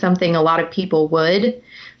sounds like something a lot of people would.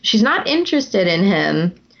 She's not interested in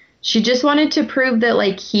him. She just wanted to prove that,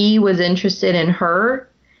 like, he was interested in her.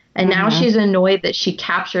 And now she's annoyed that she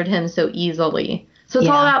captured him so easily. So it's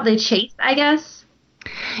all about the chase, I guess.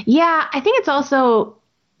 Yeah, I think it's also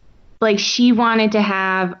like she wanted to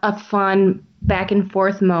have a fun back and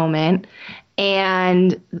forth moment.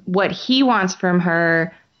 And what he wants from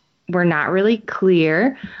her, we're not really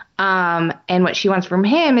clear. And what she wants from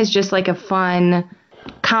him is just like a fun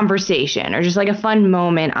conversation or just like a fun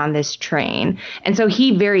moment on this train. And so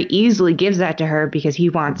he very easily gives that to her because he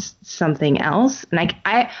wants something else. And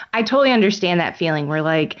I totally understand that feeling where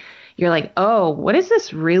like, you're like, oh, what is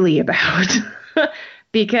this really about?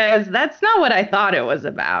 Because that's not what I thought it was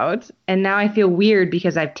about. And now I feel weird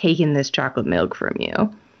because I've taken this chocolate milk from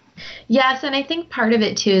you. Yes, and I think part of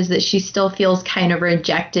it, too, is that she still feels kind of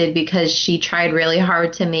rejected because she tried really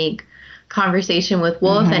hard to make conversation with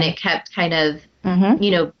Wolf, and it kept kind of,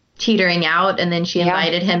 you know, teetering out. And then she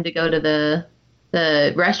invited him to go to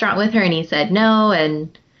the restaurant with her, and he said no.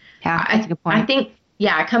 And that's a good point. I think,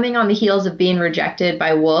 coming on the heels of being rejected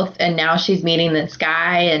by Wolf, and now she's meeting this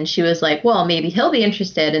guy, and she was like, well, maybe he'll be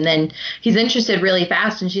interested. And then he's interested really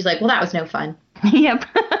fast, and she's like, well, that was no fun. Yep.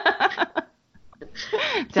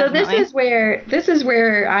 So this is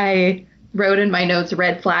where I wrote in my notes,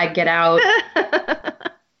 red flag, get out.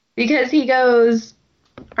 Because he goes,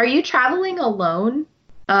 are you traveling alone?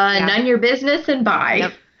 None your business, and bye.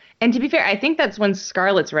 Yep. And to be fair, I think that's when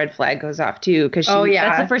Scarlet's red flag goes off too, because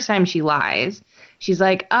that's the first time she lies. She's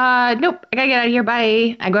like, nope, I gotta get out of here,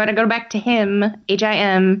 bye. I gotta go back to him,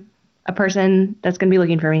 HIM, a person that's gonna be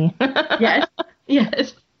looking for me.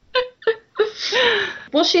 Yes.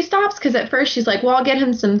 Well, she stops because at first she's like, well, I'll get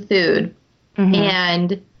him some food.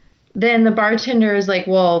 And then the bartender is like,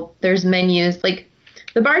 well, there's menus. Like,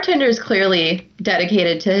 the bartender is clearly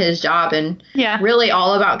dedicated to his job and really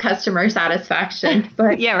all about customer satisfaction.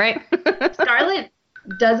 But right. Scarlet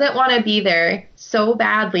doesn't want to be there so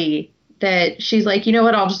badly that she's like, you know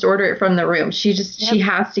what, I'll just order it from the room. She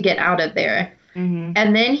has to get out of there. And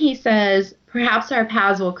then he says, perhaps our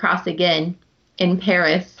paths will cross again in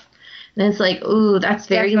Paris. And it's like, ooh, that's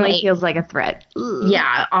very definitely feels like a threat. Ooh.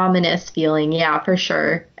 Yeah, ominous feeling. Yeah, for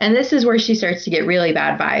sure. And this is where she starts to get really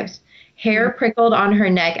bad vibes. Hair prickled on her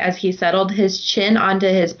neck as he settled his chin onto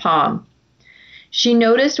his palm. She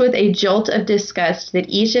noticed with a jolt of disgust that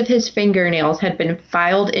each of his fingernails had been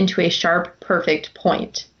filed into a sharp, perfect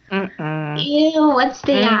point. Ew, what's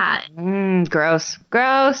that? Gross.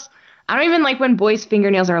 Gross. I don't even like when boys'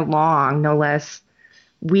 fingernails are long, no less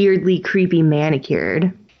weirdly creepy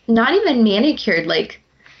manicured. Not even manicured, like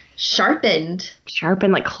sharpened.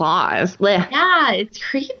 Sharpened like claws. Blech. Yeah, it's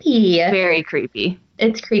creepy. Very creepy.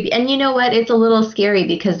 It's creepy. And you know what? It's a little scary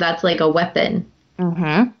because that's like a weapon.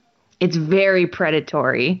 It's very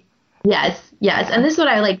predatory. Yes. And this is what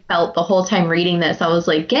I like felt the whole time reading this. I was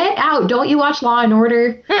like, get out. Don't you watch Law and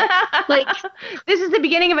Order? Like, this is the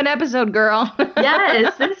beginning of an episode, girl.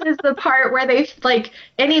 Yes. This is the part where they, like,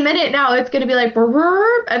 any minute now it's going to be like,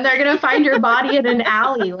 and they're going to find your body in an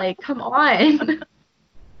alley. Like, come on.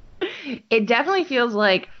 It definitely feels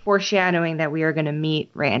like foreshadowing that we are going to meet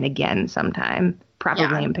Rand again sometime,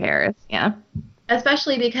 probably in Paris. Yeah.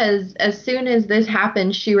 Especially because as soon as this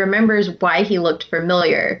happens, she remembers why he looked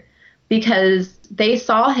familiar. Because they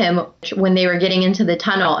saw him when they were getting into the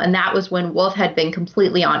tunnel, and that was when Wolf had been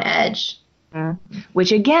completely on edge.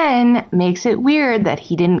 Which, again, makes it weird that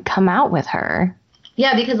he didn't come out with her.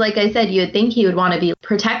 Yeah, because like I said, you would think he would want to be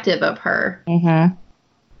protective of her. Not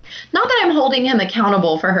that I'm holding him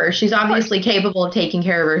accountable for her. She's obviously capable of taking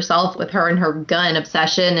care of herself with her and her gun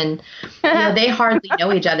obsession. And you know, they hardly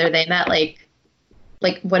know each other. They met like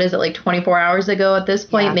what is it, like 24 hours ago at this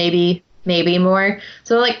point, maybe maybe more.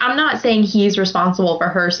 So, like, I'm not saying he's responsible for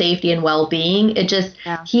her safety and well-being. It just,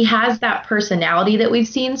 he has that personality that we've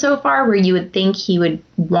seen so far where you would think he would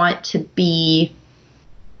want to be,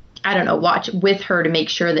 I don't know, watch with her to make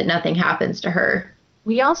sure that nothing happens to her.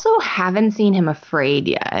 We also haven't seen him afraid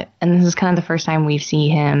yet. And this is kind of the first time we've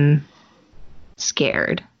seen him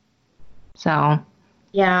scared. So,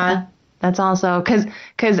 yeah. That's also because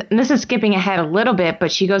this is skipping ahead a little bit,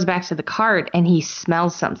 but she goes back to the cart and he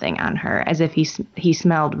smells something on her as if he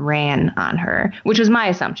smelled Ran on her, which was my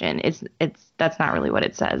assumption. That's not really what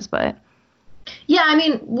it says, but yeah, I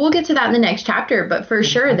mean, we'll get to that in the next chapter, but for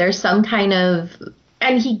sure there's some kind of,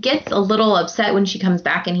 and he gets a little upset when she comes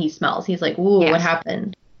back and he smells. He's like, ooh, what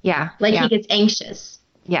happened? Yeah. Like he gets anxious.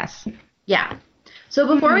 Yes. Yeah. So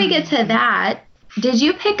before we get to that, did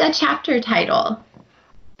you pick a chapter title?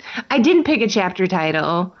 I didn't pick a chapter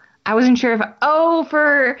title. I wasn't sure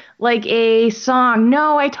for like a song.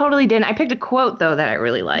 No, I totally didn't. I picked a quote, though, that I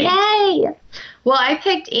really liked. Yay! Well, I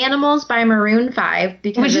picked Animals by Maroon 5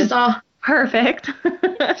 because it's all perfect.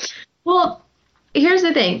 Well, here's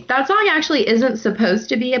the thing. That song actually isn't supposed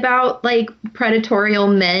to be about, like,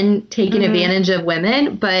 predatorial men taking advantage of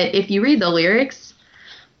women, but if you read the lyrics,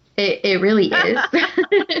 it really is.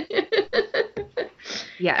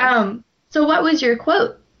 Yeah. So what was your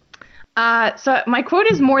quote? So my quote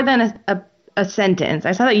is more than a sentence.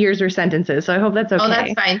 I saw that yours were sentences, so I hope that's okay. Oh,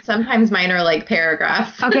 that's fine. Sometimes mine are like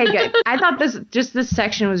paragraphs. Okay, good. I thought this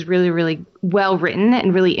section was really, really well written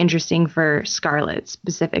and really interesting for Scarlet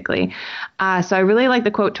specifically. So I really like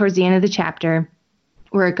the quote towards the end of the chapter,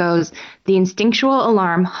 where it goes, "The instinctual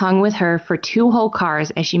alarm hung with her for 2 whole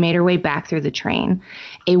cars as she made her way back through the train.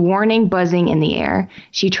 A warning buzzing in the air.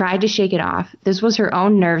 She tried to shake it off. This was her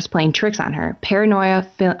own nerves playing tricks on her. Paranoia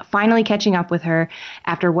finally catching up with her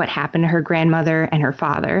after what happened to her grandmother and her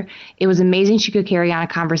father. It was amazing she could carry on a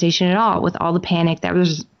conversation at all with all the panic that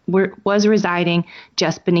was residing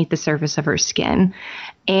just beneath the surface of her skin."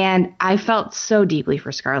 And I felt so deeply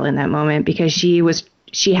for Scarlet in that moment because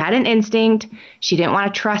she had an instinct. She didn't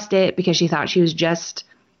want to trust it because she thought she was just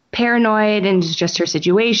paranoid and it was just her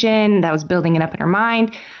situation that was building it up in her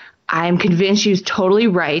mind. I'm convinced she was totally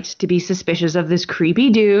right to be suspicious of this creepy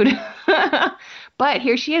dude. But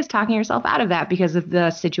here she is talking herself out of that because of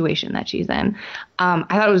the situation that she's in. I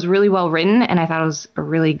thought it was really well written, and I thought it was a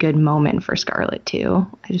really good moment for Scarlet, too.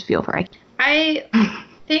 I just feel for her. I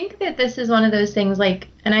think that this is one of those things, like,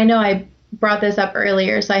 and I know I brought this up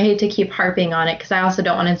earlier, so I hate to keep harping on it because I also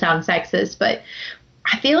don't want to sound sexist, but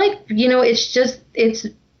I feel like,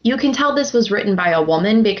 you can tell this was written by a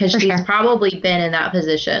woman because she's probably been in that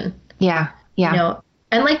position. Yeah.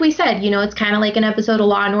 And like we said, it's kind of like an episode of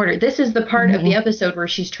Law and Order. This is the part of the episode where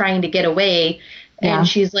she's trying to get away and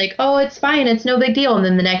she's like, oh, it's fine, it's no big deal. And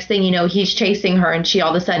then the next thing you know, he's chasing her and she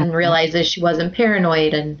all of a sudden realizes she wasn't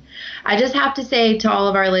paranoid. And I just have to say to all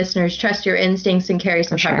of our listeners, trust your instincts and carry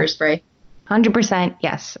some pepper spray. 100%.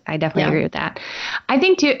 Yes, I definitely agree with that. I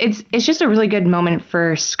think, too, it's just a really good moment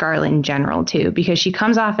for Scarlet in general, too, because she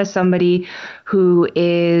comes off as somebody who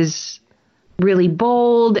is really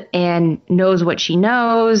bold and knows what she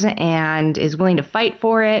knows and is willing to fight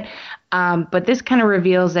for it. But this kind of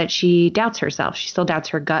reveals that she doubts herself. She still doubts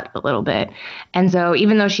her gut a little bit. And so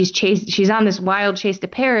even though she's on this wild chase to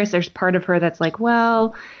Paris, there's part of her that's like,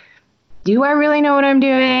 well, do I really know what I'm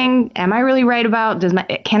doing? Am I really right about?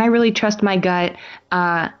 Can I really trust my gut?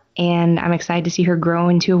 And I'm excited to see her grow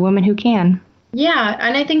into a woman who can. Yeah,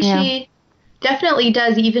 and I think she definitely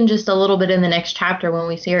does, even just a little bit in the next chapter when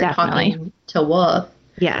we see her talking to Wolf.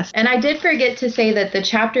 Yes. And I did forget to say that the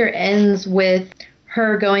chapter ends with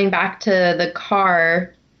her going back to the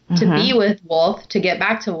car to be with Wolf, to get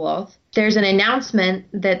back to Wolf. There's an announcement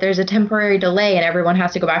that there's a temporary delay and everyone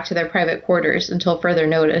has to go back to their private quarters until further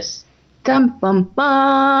notice. Dum bum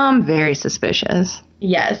bum. Very suspicious.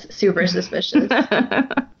 Yes, super suspicious.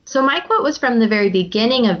 So my quote was from the very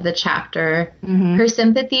beginning of the chapter. Her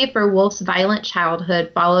sympathy for Wolf's violent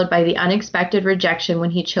childhood followed by the unexpected rejection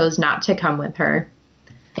when he chose not to come with her.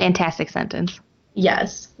 Fantastic sentence.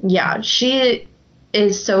 Yes. Yeah. She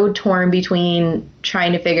is so torn between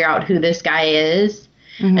trying to figure out who this guy is.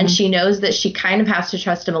 And she knows that she kind of has to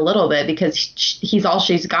trust him a little bit because he's all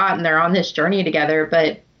she's got and they're on this journey together.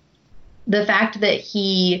 But the fact that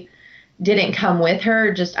he didn't come with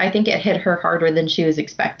her, I think it hit her harder than she was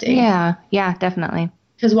expecting. Yeah, definitely.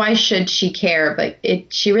 Because why should she care? But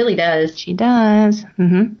she really does. She does.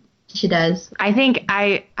 She does. I think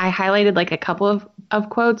I highlighted like a couple of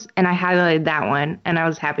quotes, and I highlighted that one, and I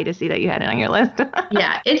was happy to see that you had it on your list.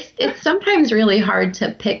 Yeah, it's sometimes really hard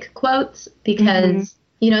to pick quotes because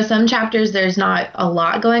some chapters there's not a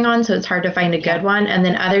lot going on, so it's hard to find a good one. And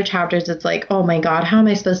then other chapters, it's like, oh my God, how am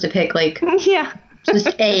I supposed to pick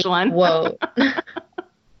just a one? Whoa.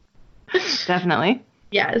 Definitely.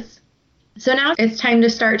 Yes. So now it's time to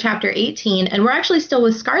start chapter 18, and we're actually still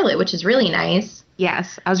with Scarlet, which is really nice.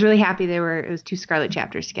 Yes. I was really happy it was 2 Scarlet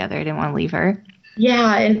chapters together. I didn't want to leave her.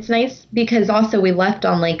 Yeah, and it's nice because also we left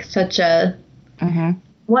on such a... Mm-hmm.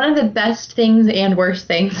 One of the best things and worst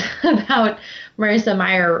things about Marissa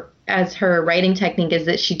Meyer as her writing technique is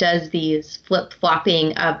that she does these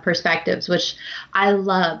flip-flopping of perspectives, which I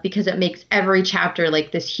love because it makes every chapter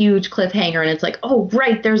this huge cliffhanger, and it's like, oh,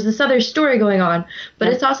 right, there's this other story going on. But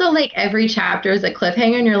It's also every chapter is a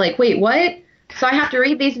cliffhanger, and you're like, wait, what? So I have to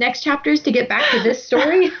read these next chapters to get back to this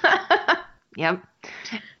story? Yep.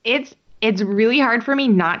 It's really hard for me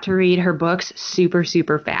not to read her books super,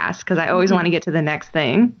 super fast because I always want to get to the next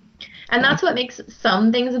thing. And that's what makes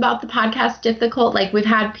some things about the podcast difficult. We've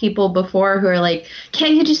had people before who are like,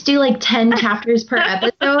 can't you just do 10 chapters per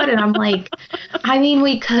episode? And I'm like, I mean,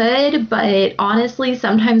 we could, but honestly,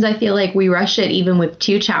 sometimes I feel like we rush it even with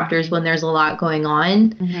 2 chapters when there's a lot going on.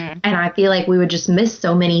 Mm-hmm. And I feel like we would just miss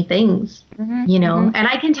so many things, Mm-hmm. And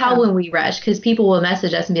I can tell when we rush because people will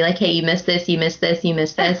message us and be like, hey, you missed this, you missed this, you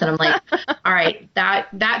missed this. And I'm like, all right,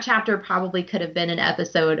 that chapter probably could have been an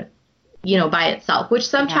episode by itself, which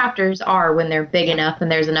some chapters are when they're big enough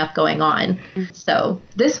and there's enough going on. So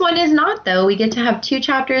this one is not, though. We get to have 2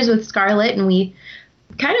 chapters with Scarlet, and we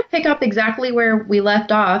kind of pick up exactly where we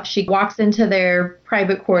left off. She walks into their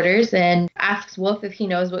private quarters and asks Wolf if he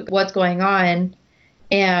knows what's going on.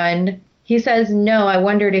 And he says, no, I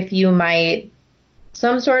wondered if you might.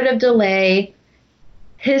 Some sort of delay.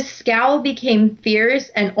 His scowl became fierce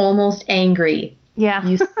and almost angry. Yeah.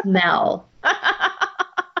 You smell.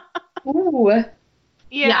 Ooh.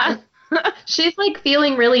 Yeah. She's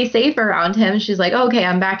feeling really safe around him. She's like, okay,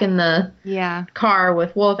 I'm back in the car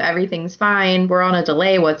with Wolf. Everything's fine. We're on a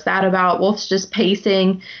delay. What's that about? Wolf's just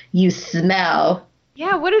pacing. You smell.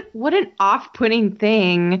 Yeah. What an off-putting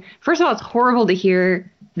thing. First of all, it's horrible to hear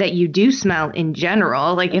that you do smell in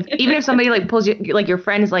general. Even if somebody pulls you, your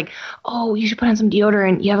friend is like, oh, you should put on some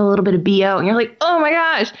deodorant. You have a little bit of BO. And you're like, oh my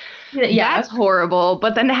gosh. Yeah. That's horrible.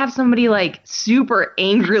 But then to have somebody super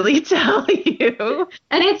angrily tell you.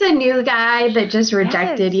 And it's a new guy that just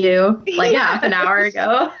rejected you half an hour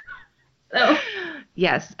ago. So.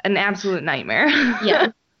 Yes. An absolute nightmare. Yeah.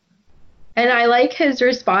 And I like his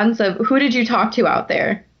response of, who did you talk to out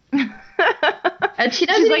there? And she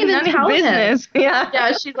doesn't even tell him.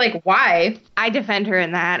 Yeah, she's like, why? I defend her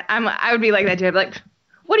in that. I would be like that too. I'd be like,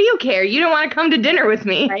 what do you care? You don't want to come to dinner with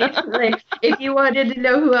me. Right? If you wanted to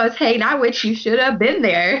know who I was hanging out with, you should have been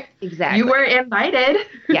there. Exactly. You were invited.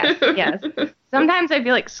 Yes. Sometimes I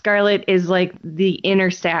feel like Scarlet is the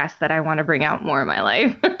inner sass that I want to bring out more in my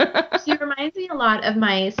life. She reminds me a lot of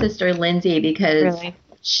my sister Lindsay because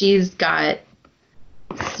she's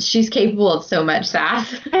capable of so much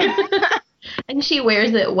sass. And she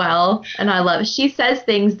wears it well, and I love it. She says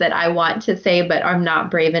things that I want to say, but I'm not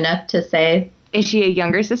brave enough to say. Is she a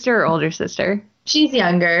younger sister or older sister? She's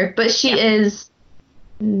younger, but she is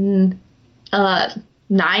 9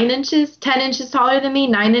 inches, 10 inches taller than me,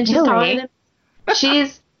 9 inches taller than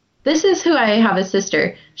me. This is who I have a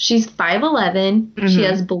sister. She's 5'11". Mm-hmm. She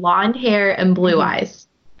has blonde hair and blue eyes.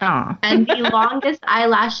 Aw. And the longest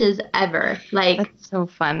eyelashes ever. That's so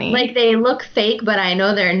funny. They look fake, but I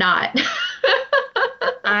know they're not.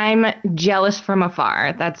 I'm jealous from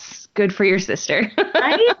afar. That's good for your sister.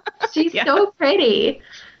 Right? She's so pretty.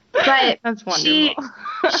 But that's wonderful.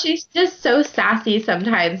 She's just so sassy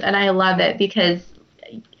sometimes, and I love it because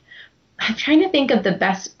I'm trying to think of the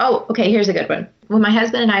best. Oh, okay, here's a good one. When my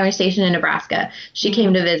husband and I were stationed in Nebraska, she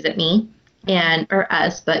came to visit me. Or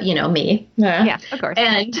us, but me. Yeah, of course.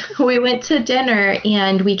 And we went to dinner,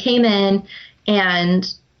 and we came in,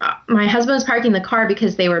 and my husband was parking the car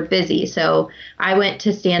because they were busy. So I went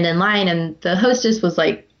to stand in line, and the hostess was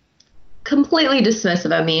completely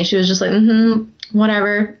dismissive of me. She was just like,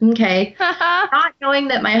 whatever, okay. Not knowing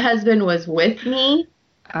that my husband was with me.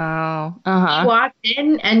 Oh, She walked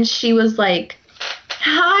in, and she was like,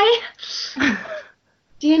 hi.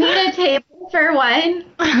 Do you need a table for one?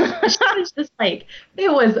 She was just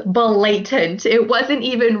it was blatant. It wasn't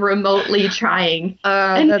even remotely trying.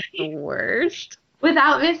 That's the worst.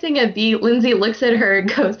 Without missing a beat, Lindsay looks at her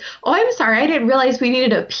and goes, oh, I'm sorry. I didn't realize we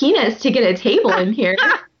needed a penis to get a table in here.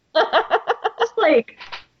 Just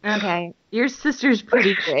okay, your sister's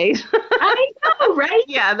pretty great. I know, right?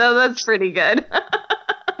 Yeah, no, that's pretty good.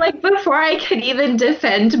 Before I could even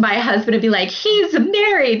defend my husband and be like, he's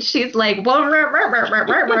married, she's like,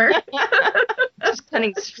 just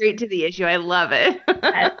Running straight to the issue. I love it.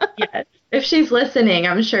 Yes. If she's listening,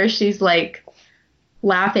 I'm sure she's like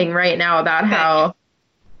laughing right now about how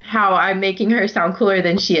I'm making her sound cooler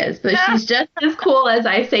than she is. But she's just as cool as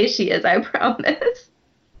I say she is, I promise.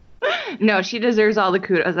 No, she deserves all the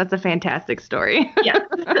kudos. That's a fantastic story. Yeah.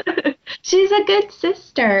 She's a good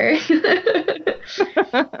sister.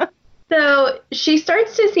 So she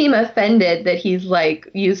starts to seem offended that he's like,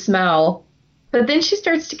 you smell. But then she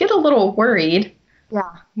starts to get a little worried.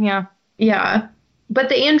 Yeah. Yeah. But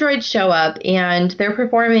the androids show up and they're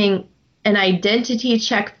performing an identity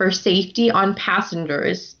check for safety on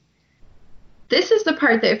passengers. This is the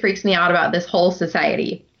part that freaks me out about this whole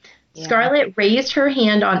society. Yeah. Scarlet raised her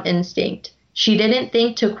hand on instinct. She didn't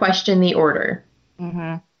think to question the order.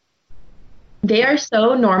 Mm-hmm. They are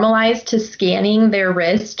so normalized to scanning their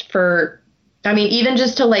wrist for, even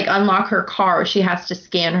just to like unlock her car, she has to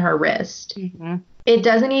scan her wrist. Mm-hmm. It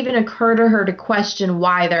doesn't even occur to her to question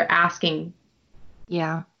why they're asking.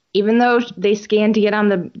 Yeah. Even though they scanned to get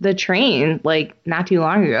on the train like not too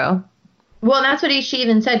long ago. Well, that's what she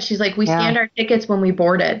even said. She's like, we scanned our tickets when we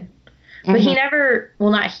boarded. But he never,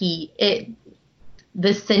 well, not he,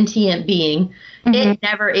 the sentient being, it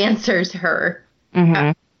never answers her.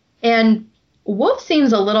 And Wolf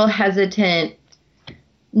seems a little hesitant,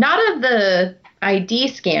 not of the ID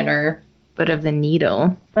scanner. But of the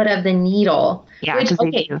needle. Yeah. Which,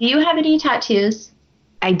 okay, do you have any tattoos?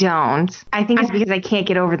 I don't. I think it's because I can't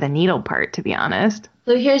get over the needle part, to be honest.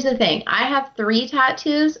 So here's the thing. I have 3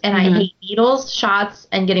 tattoos, and I hate needles, shots,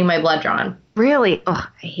 and getting my blood drawn. Really? Oh,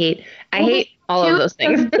 I hate all of those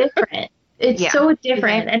things. Different. It's so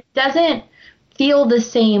different, and it doesn't feel the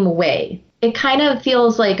same way. It kind of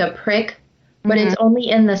feels like a prick, but it's only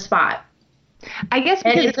in the spot. I guess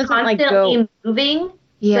because it's constantly moving.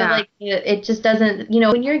 Yeah. So, like, it just doesn't,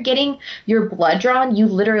 when you're getting your blood drawn, you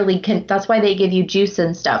literally can, that's why they give you juice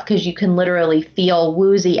and stuff, because you can literally feel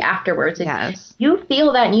woozy afterwards. Yes. You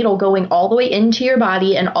feel that needle going all the way into your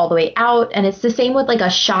body and all the way out, and it's the same with, like,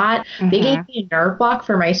 a shot. They gave me a nerve block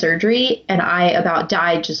for my surgery, and I about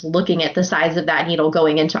died just looking at the size of that needle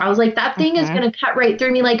going into, I was like, that thing is going to cut right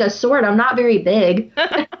through me like a sword. I'm not very big.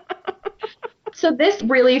 So this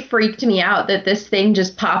really freaked me out that this thing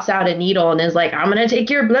just pops out a needle and is like, I'm going to take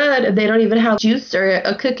your blood. And they don't even have juice or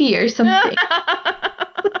a cookie or something.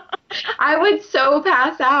 I would so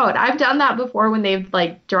pass out. I've done that before when they've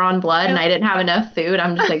like drawn blood and I didn't have enough food.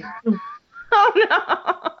 I'm just like, oh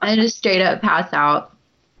no. I just straight up pass out.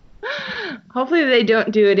 Hopefully they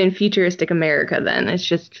don't do it in futuristic America then. It's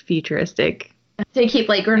just futuristic. To keep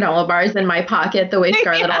like granola bars in my pocket the way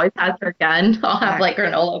Scarlet always has her gun. I'll have like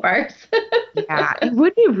granola bars. Yeah, it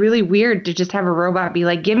would be really weird to just have a robot be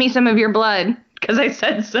like, give me some of your blood because I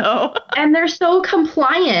said so. And they're so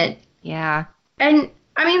compliant. Yeah. And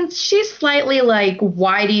she's slightly like,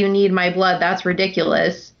 why do you need my blood? That's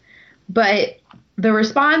ridiculous. But the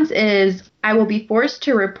response is, I will be forced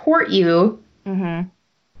to report you.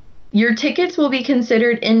 Your tickets will be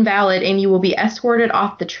considered invalid and you will be escorted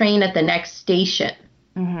off the train at the next station.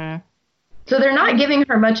 So they're not giving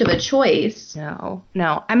her much of a choice. No.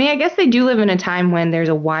 I guess they do live in a time when there's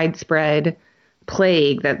a widespread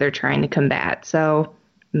plague that they're trying to combat. So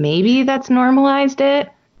maybe that's normalized it.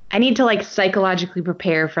 I need to like psychologically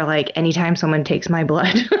prepare for like anytime someone takes my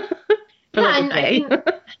blood.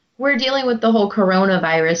 We're dealing with the whole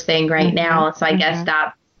coronavirus thing right now. So I guess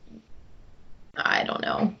that, I don't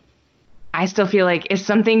know. I still feel like if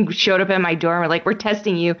something showed up at my door and were like, we're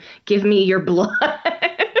testing you, give me your blood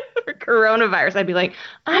for coronavirus, I'd be like,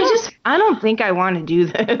 I don't think I want to do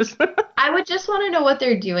this. I would just want to know what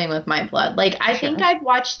they're doing with my blood. Like, I think I've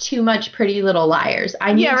watched too much Pretty Little Liars.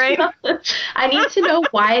 I need to know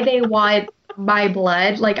why they want my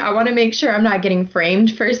blood. Like, I want to make sure I'm not getting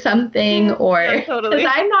framed for something because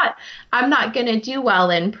I'm not going to do well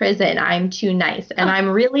in prison. I'm too nice and I'm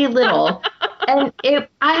really little. And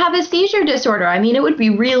I have a seizure disorder. It would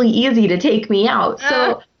be really easy to take me out.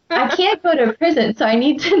 So I can't go to prison. So I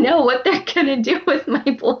need to know what they're going to do with my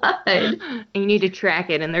blood. And you need to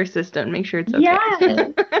track it in their system. Make sure it's okay. Yeah.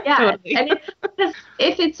 Totally. And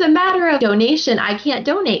if it's a matter of donation, I can't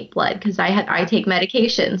donate blood because I take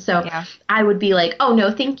medication. So I would be like, oh,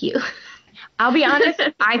 no, thank you. I'll be honest.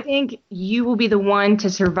 I think you will be the one to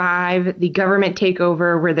survive the government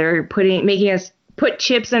takeover where they're making us put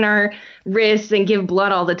chips in our wrists and give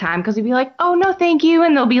blood all the time because you'd be like, oh, no, thank you.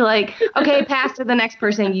 And they'll be like, okay, pass to the next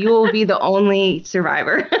person. You'll be the only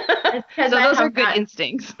survivor. So those are good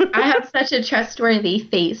instincts. I have such a trustworthy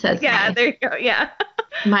face as there you go. Yeah.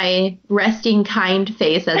 My resting kind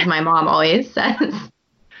face, as my mom always says.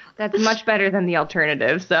 That's much better than the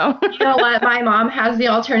alternative, so. You know what? My mom has the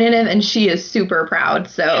alternative, and she is super proud,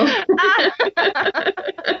 so.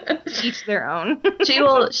 Each their own.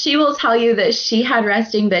 She will tell you that she had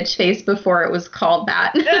resting bitch face before it was called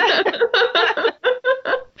that.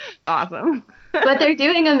 Awesome. But they're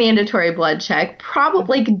doing a mandatory blood check,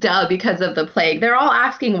 probably duh because of the plague. They're all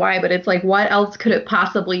asking why, but it's like, what else could it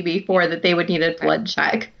possibly be for that they would need a blood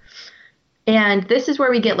check? And this is where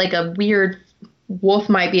we get like a weird wolf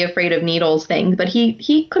might be afraid of needles thing, but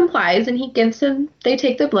he complies and they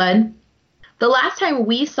take the blood. The last time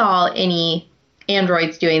we saw any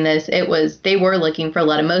androids doing this, they were looking for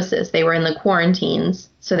leishmaniasis. They were in the quarantines,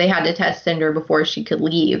 so they had to test Cinder before she could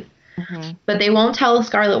leave. Mm-hmm. But they won't tell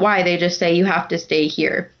Scarlet why. They just say, you have to stay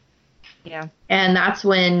here. Yeah. And that's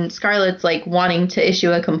when Scarlet's like wanting to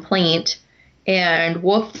issue a complaint, and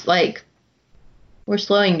Wolf's like, we're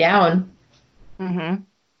slowing down. Mm-hmm.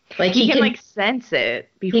 Like he can like sense it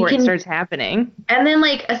before it starts happening. And then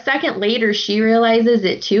like a second later, she realizes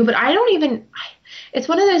it too. But it's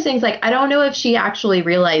one of those things, like, I don't know if she actually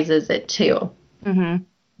realizes it too. Mm-hmm.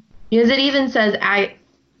 Because it even says,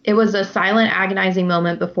 it was a silent, agonizing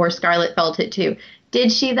moment before Scarlet felt it too.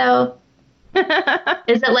 Did she, though?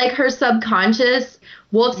 Is it like her subconscious?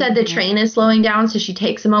 Wolf said the train is slowing down, so she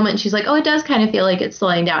takes a moment and she's like, oh, it does kind of feel like it's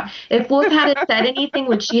slowing down. If Wolf hadn't said anything,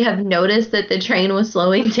 would she have noticed that the train was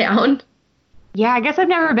slowing down? Yeah, I guess I've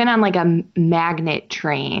never been on like a magnet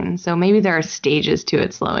train, so maybe there are stages to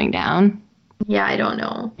it slowing down. Yeah, I don't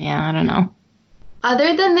know. Yeah, I don't know.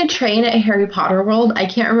 Other than the train at Harry Potter World, I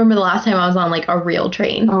can't remember the last time I was on like a real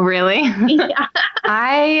train. Oh, really? Yeah.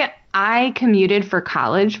 I commuted for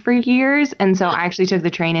college for years, and so I actually took the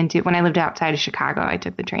train when I lived outside of Chicago, I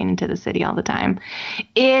took the train into the city all the time.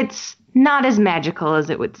 It's not as magical as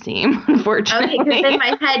it would seem, unfortunately. Okay, because in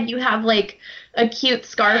my head you have like a cute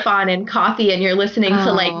scarf on and coffee, and you're listening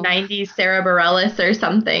to like 90s Sarah Bareilles or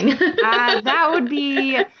something. That would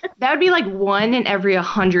be like 1 in every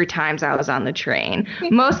 100 times I was on the train.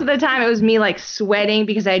 Most of the time it was me like sweating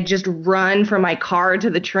because I had just run from my car to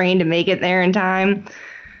the train to make it there in time.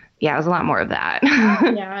 Yeah, it was a lot more of that.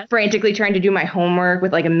 Yeah. Frantically trying to do my homework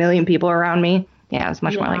with like a million people around me. Yeah, it was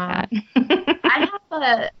much more like that.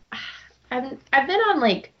 I've been on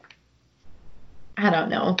like, I don't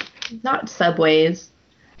know, not subways.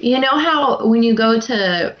 You know how when you go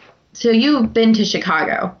so you've been to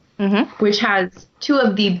Chicago, which has 2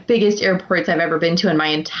 of the biggest airports I've ever been to in my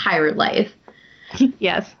entire life.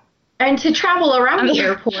 Yes. And to travel around the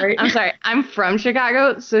airport. I'm sorry, I'm from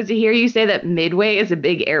Chicago, so to hear you say that Midway is a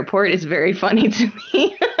big airport is very funny to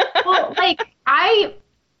me. Well, like,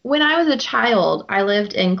 when I was a child, I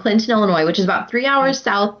lived in Clinton, Illinois, which is about 3 hours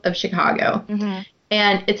south of Chicago. Mm-hmm.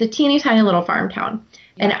 And it's a teeny tiny little farm town.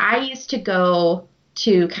 Yeah. And I used to go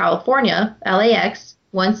to California, LAX,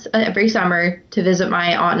 once every summer to visit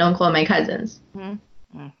my aunt and uncle and my cousins. Mm-hmm.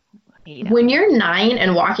 When you're 9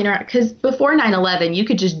 and walking around, because before 9/11, you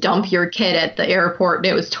could just dump your kid at the airport and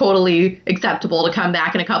it was totally acceptable to come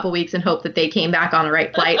back in a couple weeks and hope that they came back on the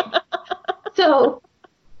right flight. So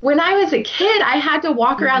when I was a kid, I had to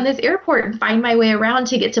walk around this airport and find my way around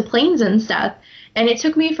to get to planes and stuff. And it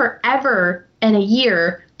took me forever and a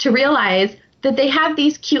year to realize that they have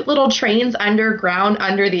these cute little trains underground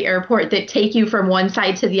under the airport that take you from one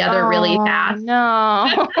side to the other really fast.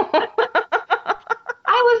 No.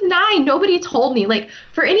 I was 9. Nobody told me. Like,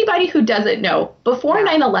 for anybody who doesn't know, before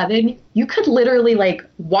 9/11, you could literally, like,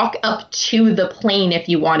 walk up to the plane if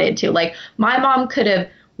you wanted to. Like, my mom could have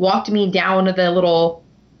walked me down the little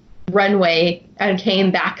runway and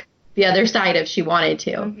came back the other side if she wanted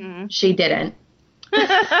to. Mm-hmm. She didn't.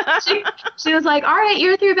 she was like, all right,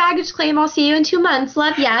 you're through baggage claim. I'll see you in 2 months.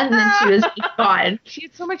 Love ya. And then she was gone. She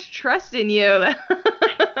had so much trust in you.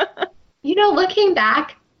 You know, looking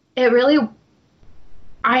back,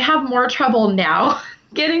 I have more trouble now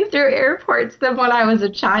getting through airports than when I was a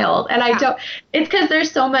child. And it's because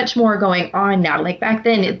there's so much more going on now. Like back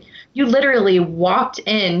then, you literally walked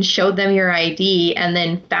in, showed them your ID, and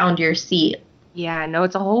then found your seat. Yeah, no,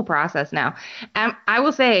 it's a whole process now. I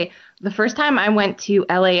will say, the first time I went to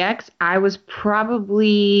LAX, I was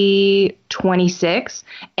probably 26,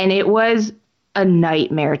 and it was a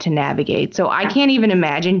nightmare to navigate. So I can't even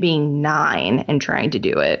imagine being 9 and trying to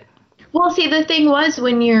do it. Well, see, the thing was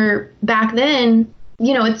when you're back then,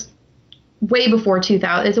 you know, it's way before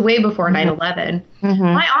 2000. It's way before 9/11. Mm-hmm.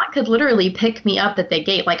 My aunt could literally pick me up at the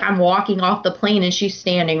gate. Like I'm walking off the plane and she's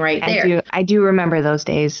standing right there. I do remember those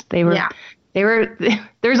days.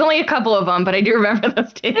 There's only a couple of them, but I do remember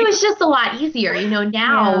those days. It was just a lot easier. You know,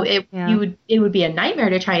 now it would be a nightmare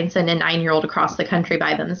to try and send a 9-year-old across the country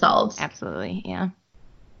by themselves. Absolutely. Yeah.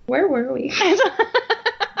 Where were we?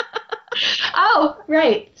 Oh,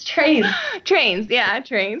 right. It's trains. Trains. Yeah,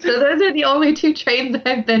 trains. So those are the only 2 trains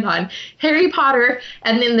I've been on. Harry Potter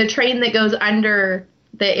and then the train that goes under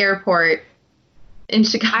the airport in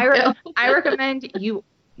Chicago. I recommend you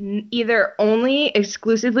either only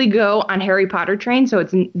exclusively go on Harry Potter train, so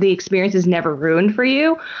the experience is never ruined for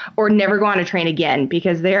you, or never go on a train again,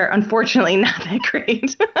 because they're unfortunately not that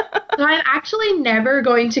great. So I'm actually never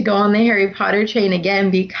going to go on the Harry Potter train again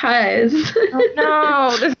because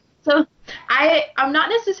no. So I'm not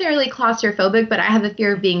necessarily claustrophobic, but I have a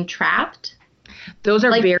fear of being trapped. Those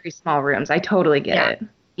are very small rooms. I totally get it.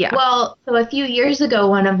 Yeah. Well, so a few years ago,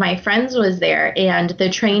 one of my friends was there and the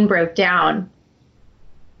train broke down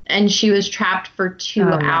and she was trapped for 2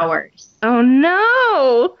 hours. Oh,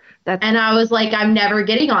 no. And I was like, I'm never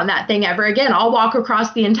getting on that thing ever again. I'll walk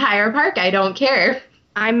across the entire park. I don't care.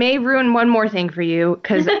 I may ruin one more thing for you,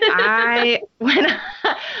 because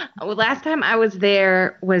last time I was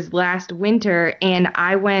there was last winter, and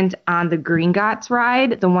I went on the Gringotts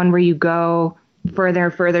ride, the one where you go further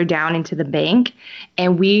and further down into the bank,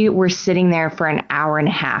 and we were sitting there for an hour and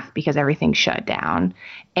a half because everything shut down,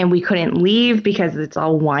 and we couldn't leave because it's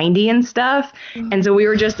all windy and stuff. And so we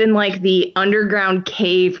were just in like the underground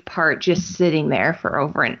cave part, just sitting there for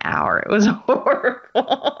over an hour. It was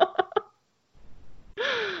horrible.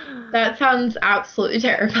 That sounds absolutely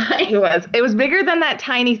terrifying. It was bigger than that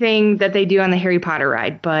tiny thing that they do on the Harry Potter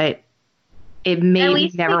ride, but it made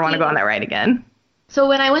me never want to go on that ride again. So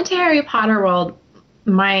when I went to Harry Potter World,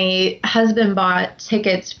 my husband bought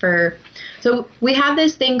tickets so we have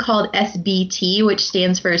this thing called SBT, which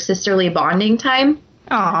stands for Sisterly Bonding Time.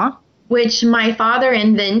 Aw. Which my father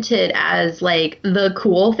invented as like the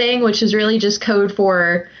cool thing, which is really just code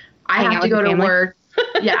for I have to go to work.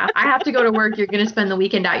 Yeah, I have to go to work. You're going to spend the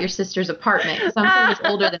weekend at your sister's apartment because I'm so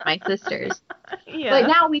much older than my sisters. Yeah. But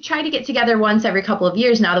now we try to get together once every couple of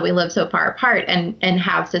years now that we live so far apart and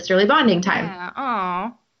have sisterly bonding time. Yeah.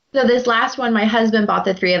 Aw. So this last one, my husband bought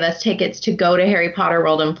the 3 of us tickets to go to Harry Potter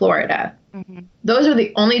World in Florida. Mm-hmm. Those are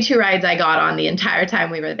the only 2 rides I got on the entire time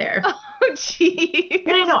we were there. Oh, jeez.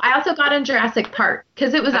 I know. I also got on Jurassic Park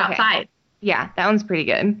because it was outside. Yeah, that one's pretty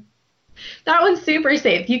good. That one's super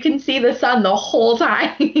safe. You can see the sun the whole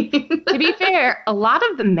time. To be fair, a lot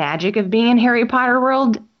of the magic of being in Harry Potter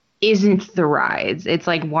World isn't the rides. It's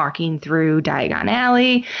like walking through Diagon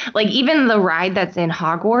Alley. Like even the ride that's in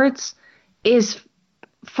Hogwarts is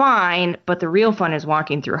fine, but the real fun is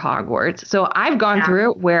walking through Hogwarts. So I've gone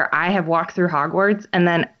through it where I have walked through Hogwarts and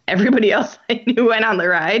then everybody else I knew went on the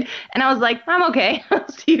ride. And I was like, I'm okay. I'll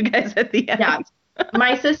see you guys at the end. Yeah.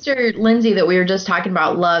 My sister, Lindsay, that we were just talking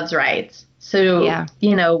about, loves rides. So,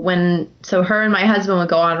 you know, so her and my husband would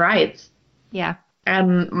go on rides. Yeah.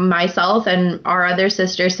 And myself and our other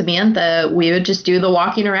sister, Samantha, we would just do the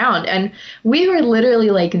walking around. And we were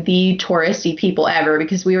literally like the touristy people ever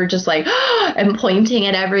because we were just like, and pointing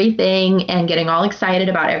at everything and getting all excited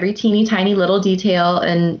about every teeny tiny little detail.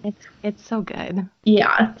 And it's so good.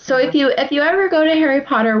 Yeah. So if you ever go to Harry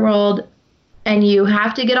Potter World and you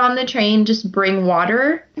have to get on the train, just bring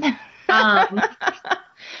water.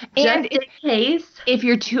 And in case. If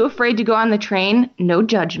you're too afraid to go on the train, no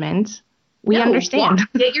judgment. We understand.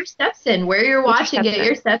 Get your steps in. Wear your watch and get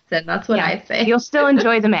your steps in. That's what I say. You'll still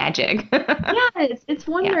enjoy the magic. Yes, it's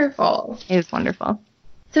wonderful. It is wonderful.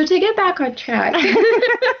 So to get back on track.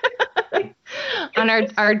 On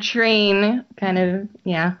our train kind of,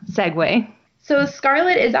 segue. So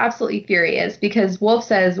Scarlet is absolutely furious because Wolf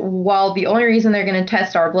says, well, the only reason they're going to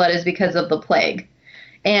test our blood is because of the plague.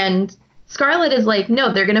 And Scarlet is like,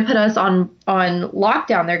 no, they're going to put us on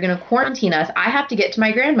lockdown. They're going to quarantine us. I have to get to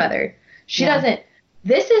my grandmother. She doesn't.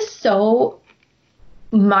 This is so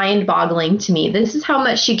mind-boggling to me. This is how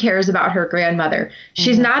much she cares about her grandmother.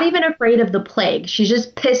 She's not even afraid of the plague. She's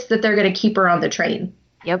just pissed that they're going to keep her on the train.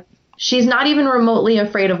 Yep. She's not even remotely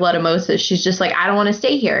afraid of lettumosis. She's just like, I don't want to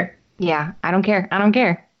stay here. Yeah, I don't care. I'm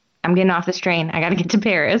getting off this train. I got to get to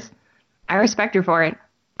Paris. I respect her for it.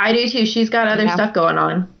 I do too. She's got other stuff going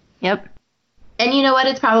on. Yep. And you know what?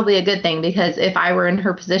 It's probably a good thing because if I were in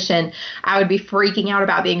her position, I would be freaking out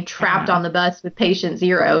about being trapped on the bus with patient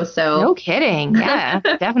 0. So no kidding. Yeah,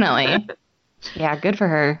 definitely. Yeah, good for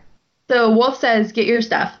her. So Wolf says, get your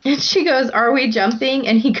stuff. And she goes, are we jumping?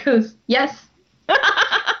 And he goes, yes.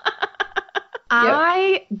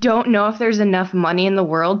 I don't know if there's enough money in the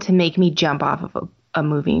world to make me jump off of a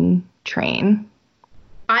moving train.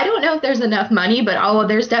 I don't know if there's enough money, but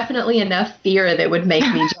there's definitely enough fear that would make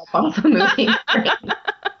me jump off a moving train.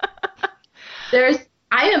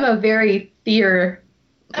 I am a very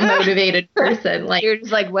fear-motivated person. Like you're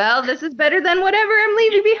just like, well, this is better than whatever I'm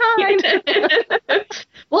leaving behind.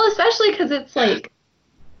 Well, especially because it's like,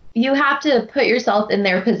 you have to put yourself in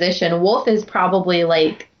their position. Wolf is probably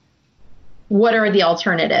like, what are the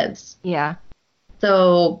alternatives? Yeah.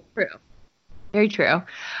 So True. Very true.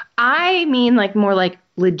 I mean, like, more like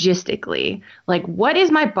logistically, like, what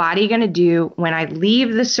is my body going to do when I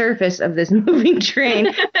leave the surface of this moving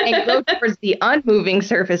train and go towards the unmoving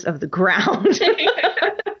surface of the ground?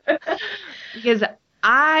 Because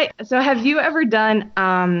have you ever done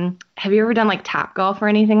like Top Golf or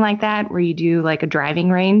anything like that, where you do like a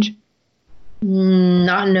driving range?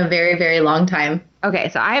 not in a very, very long time. Okay,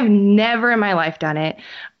 so I have never in my life done it.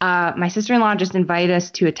 My sister-in-law just invited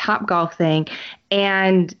us to a Top Golf thing,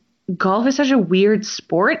 and golf is such a weird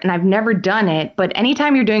sport, and I've never done it. But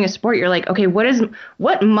anytime you're doing a sport, you're like, okay,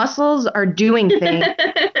 what muscles are doing things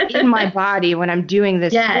in my body when I'm doing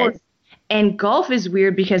this sport? And golf is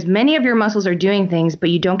weird because many of your muscles are doing things, but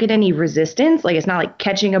you don't get any resistance. Like, it's not like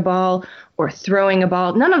catching a ball or throwing a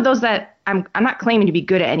ball. None of those that I'm not claiming to be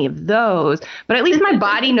good at any of those, but at least my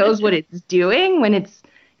body knows what it's doing when it's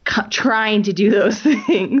trying to do those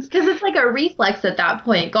things. Because it's like a reflex at that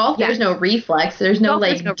point. Golf, there's no reflex. There's no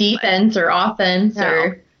defense or offense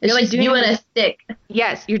or it's like you and a stick.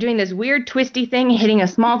 Yes, you're doing this weird twisty thing, hitting a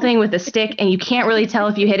small thing with a stick, and you can't really tell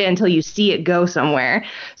if you hit it until you see it go somewhere.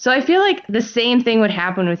 So I feel like the same thing would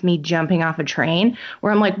happen with me jumping off a train,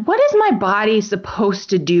 where I'm like, what is my body supposed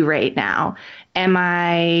to do right now? Am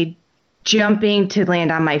I jumping to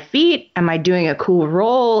land on my feet? Am I doing a cool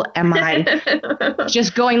roll? Am I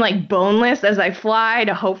just going like boneless as I fly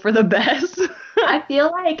to hope for the best? I feel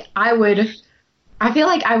like I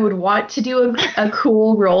would want to do a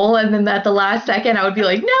cool roll, and then at the last second I would be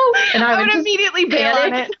like, no, and I would immediately bail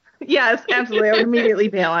on it. Yes, absolutely. I would immediately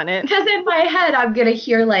bail on it. Because in my head I'm gonna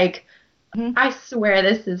hear like, I swear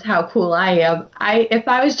this is how cool I am. If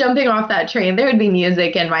I was jumping off that train, there would be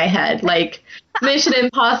music in my head, like Mission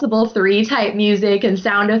Impossible 3 type music and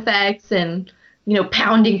sound effects and,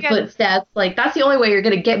 pounding footsteps. Like, that's the only way you're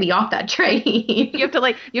going to get me off that train. You have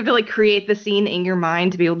to create the scene in your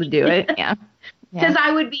mind to be able to do it. Yeah. Because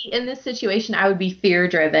I would be in this situation, I would be fear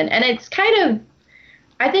driven. And it's kind of,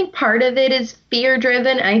 I think part of it is fear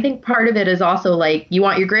driven. And I think part of it is also like, you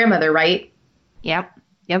want your grandmother, right? Yep.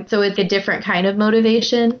 So it's a different kind of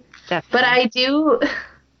motivation. Definitely. But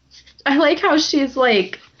I like how she's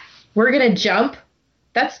like, we're going to jump?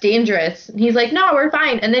 That's dangerous. And he's like, no, we're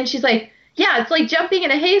fine. And then she's like, yeah, it's like jumping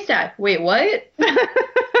in a haystack. Wait, what?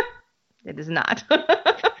 It is not.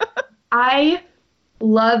 I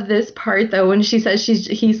love this part, though, when she says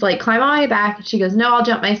he's like, climb on my back. And she goes, no, I'll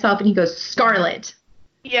jump myself. And he goes, Scarlet.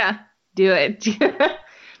 Yeah, do it.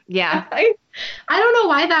 Yeah. I don't know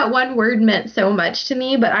why that one word meant so much to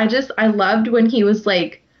me, but I loved when he was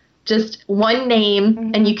like, just one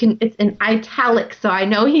name, and it's in italic, so I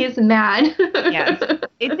know he's mad. Yes.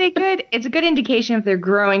 It's a good indication of their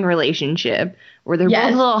growing relationship, where they're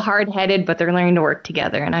both a little hard-headed, but they're learning to work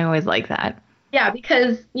together, and I always like that. Yeah,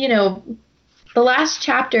 because, the last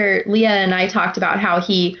chapter, Leah and I talked about how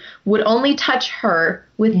he would only touch her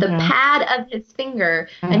with the pad of his finger,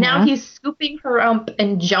 and now he's scooping her up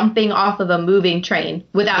and jumping off of a moving train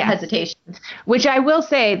without hesitation. Which I will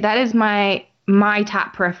say, that is my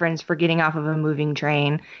top preference for getting off of a moving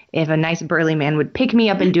train. If a nice burly man would pick me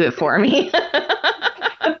up and do it for me.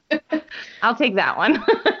 I'll take that one.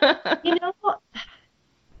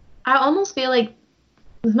 I almost feel like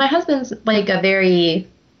my husband's like a very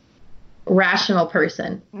rational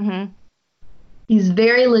person. He's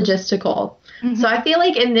very logistical. So I feel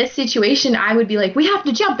like in this situation, I would be like, we have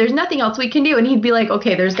to jump. There's nothing else we can do. And he'd be like,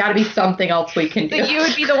 okay, there's got to be something else we can do. So you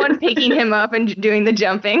would be the one picking him up and doing the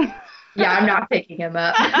jumping. Yeah, I'm not picking him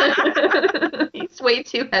up. He's way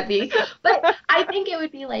too heavy. But I think it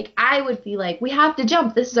would be like, I would be like, we have to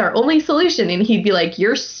jump. This is our only solution. And he'd be like,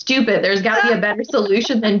 you're stupid. There's got to be a better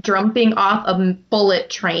solution than jumping off a bullet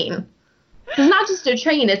train. It's not just a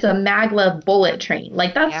train. It's a maglev bullet train.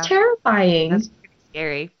 Like, that's terrifying. That's pretty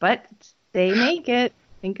scary. But they make it.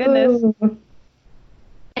 Thank goodness.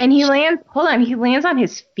 And he lands on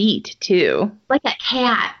his feet, too. Like a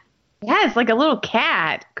cat. Yeah, it's like a little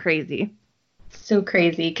cat. Crazy. So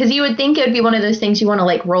crazy. Because you would think it would be one of those things you want to,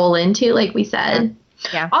 like, roll into, like we said.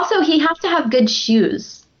 Yeah. Also, he has to have good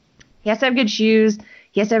shoes. He has to have good shoes.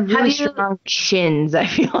 He has to have really strong shins, I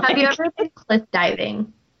feel like. Have you ever been cliff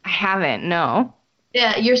diving? I haven't, no.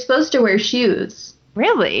 Yeah, you're supposed to wear shoes.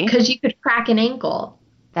 Really? Because you could crack an ankle.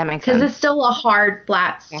 That makes sense. Because it's still a hard,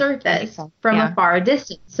 flat surface from a far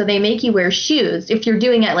distance. So they make you wear shoes if you're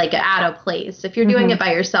doing it like at a place. If you're doing it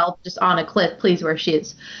by yourself, just on a cliff, please wear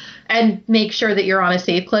shoes. And make sure that you're on a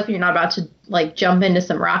safe cliff and you're not about to like jump into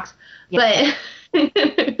some rocks. Yeah.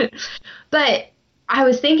 But I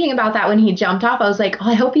was thinking about that when he jumped off. I was like, oh,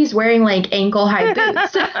 I hope he's wearing like ankle high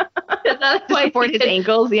boots. To support his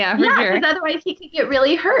ankles, yeah, for sure. Because otherwise he could get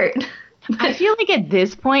really hurt. I feel like at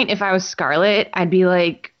this point, if I was Scarlet, I'd be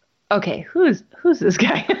like, okay, who's this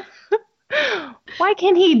guy? Why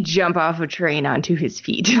can't he jump off a train onto his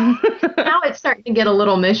feet? Now it's starting to get a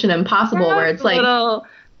little Mission Impossible where it's like...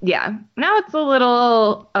 Yeah, now it's a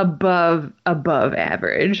little above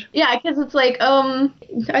average. Yeah, because it's like,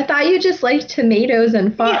 I thought you just liked tomatoes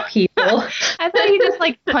and fought people. I thought you just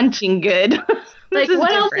liked punching good. Like,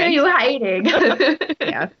 what else are you hiding?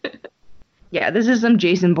 Yeah, this is some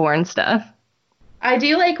Jason Bourne stuff. I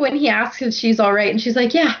do like when he asks if she's all right, and she's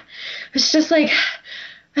like, yeah, it's just like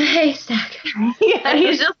a haystack. Yeah. And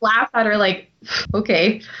he just laughs at her like,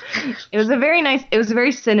 okay. It was a very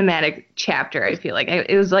cinematic chapter, I feel like.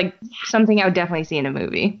 It was like something I would definitely see in a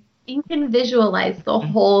movie. You can visualize the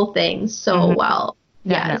whole thing so well.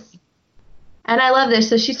 Yes. Yeah. And I love this.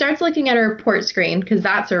 So she starts looking at her report screen, because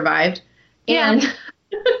that survived. Yeah.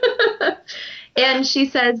 And she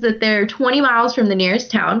says that they're 20 miles from the nearest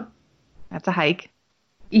town. That's a hike.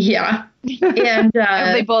 Yeah. And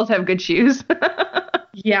they both have good shoes.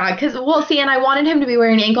 Yeah, because, and I wanted him to be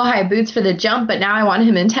wearing ankle-high boots for the jump, but now I want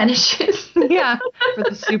him in tennis shoes. Yeah, for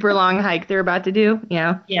the super long hike they're about to do.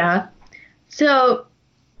 Yeah. Yeah. So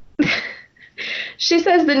she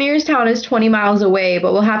says the nearest town is 20 miles away,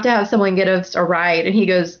 but we'll have to have someone get us a ride. And he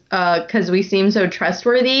goes, because we seem so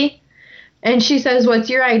trustworthy. And she says, what's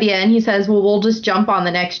your idea? And he says, well, we'll just jump on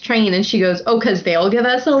the next train. And she goes, oh, because they'll give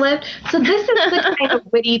us a lift. So this is the kind of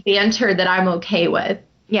witty banter that I'm okay with.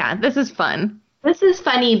 Yeah, this is fun. This is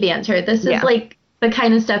funny banter. This is like the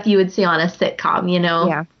kind of stuff you would see on a sitcom, you know?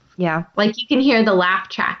 Yeah, yeah. Like you can hear the laugh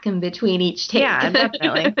track in between each take. Yeah,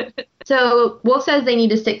 definitely. So Wolf says they need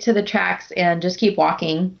to stick to the tracks and just keep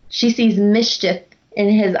walking. She sees mischief in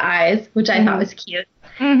his eyes, which I thought was cute.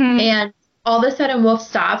 Mm-hmm. And all of a sudden, Wolf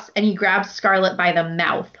stops and he grabs Scarlet by the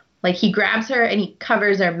mouth. Like he grabs her and he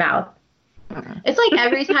covers her mouth. It's like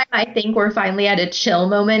every time I think we're finally at a chill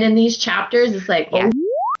moment in these chapters, it's like, oh.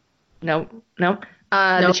 Nope.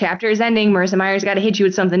 The chapter is ending. Marissa Meyer's got to hit you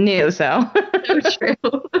with something new, so. So true.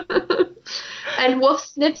 And Wolf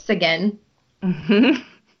sniffs again. Mm-hmm.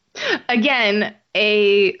 Again,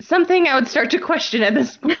 something I would start to question at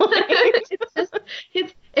this point.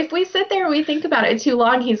 If we sit there and we think about it too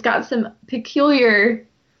long, he's got some peculiar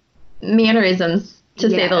mannerisms, to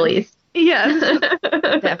say the least. Yes,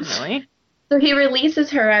 definitely. So he releases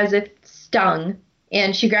her as if stung,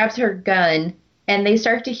 and she grabs her gun, and they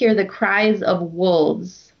start to hear the cries of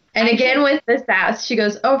wolves. And again with the sass, she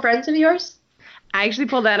goes, oh, friends of yours? I actually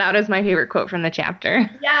pulled that out as my favorite quote from the chapter.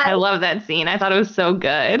 Yeah. I love that scene. I thought it was so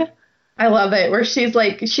good. I love it, where she's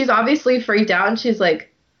like, she's obviously freaked out, and she's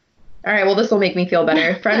like, all right, well, this will make me feel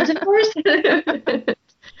better. Friends, of course.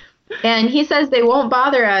 And he says they won't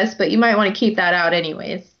bother us, but you might want to keep that out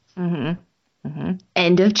anyways. Mm-hmm. Mm-hmm.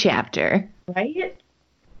 End of chapter. Right?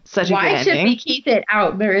 Such a good ending. Why should we keep it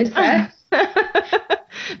out, Marissa?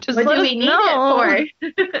 Just what let do us we need know. it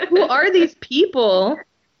for? Who are these people?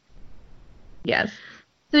 Yes.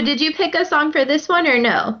 So did you pick a song for this one or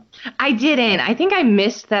no? I didn't. I think I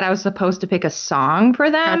missed that I was supposed to pick a song for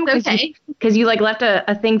them. That's okay. Because you like left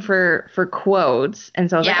a thing for quotes. And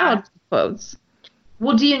so I was like, oh, quotes.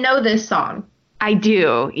 Well, do you know this song? I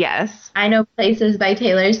do, yes. I Know Places by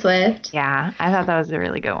Taylor Swift. Yeah, I thought that was a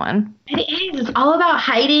really good one. It is. It's all about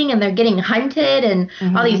hiding, and they're getting hunted, and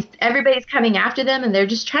everybody's coming after them, and they're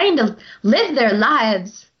just trying to live their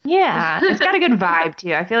lives. Yeah, it's got a good vibe,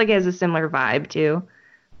 too. I feel like it has a similar vibe to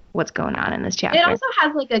what's going on in this chapter. It also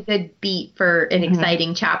has, like, a good beat for an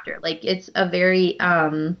exciting chapter. Like, it's a very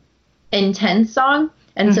intense song.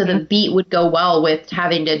 And so the beat would go well with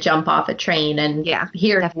having to jump off a train and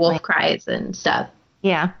hear wolf cries and stuff.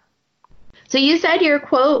 Yeah. So you said your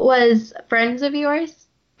quote was friends of yours?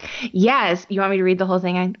 Yes. You want me to read the whole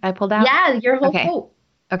thing I pulled out? Yeah, your whole quote.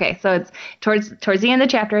 Okay, so it's towards the end of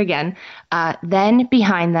the chapter again. Then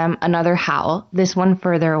behind them, another howl, this one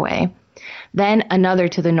further away. Then another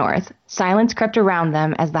to the north. Silence crept around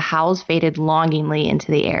them as the howls faded longingly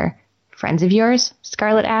into the air. Friends of yours?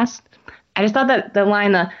 Scarlet asked. I just thought that the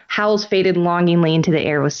line, the howls faded longingly into the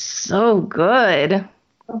air, was so good.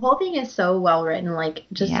 The whole thing is so well written, like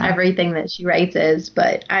just everything that she writes is.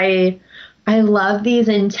 But I love these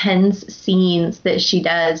intense scenes that she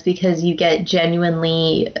does because you get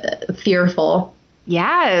genuinely fearful.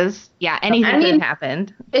 Yes. Yeah, anything could have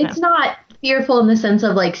happened. It's not fearful in the sense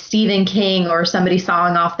of like Stephen King or somebody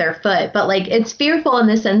sawing off their foot, but like it's fearful in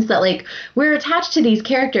the sense that like we're attached to these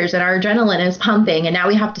characters and our adrenaline is pumping and now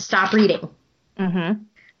we have to stop reading. Mm-hmm.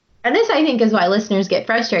 And this, I think, is why listeners get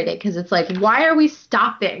frustrated, because it's like, why are we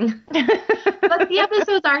stopping? But the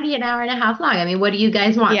episode's already an hour and a half long. I mean, what do you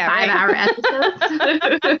guys want? Yeah, 5-hour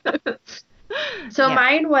episodes? So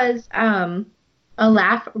mine was a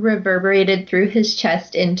laugh reverberated through his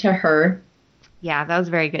chest into her. Yeah, that was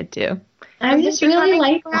very good too. I just really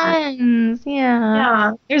like that.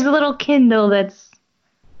 Yeah. There's a little Kindle that's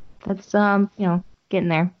getting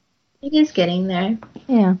there. It is getting there.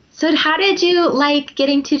 Yeah. So how did you like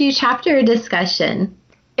getting to do chapter discussion?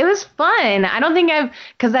 It was fun. I don't think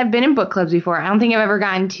because I've been in book clubs before, I don't think I've ever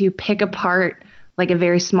gotten to pick apart like a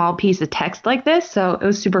very small piece of text like this. So it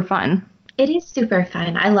was super fun. It is super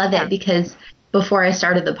fun. I love it because before I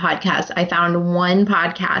started the podcast, I found one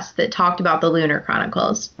podcast that talked about the Lunar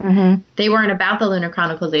Chronicles. Mm-hmm. They weren't about the Lunar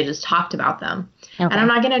Chronicles. They just talked about them. Okay. And I'm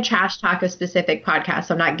not going to trash talk a specific podcast.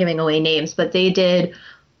 So I'm not giving away names, but they did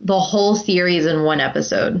the whole series in one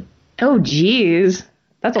episode. Oh, geez.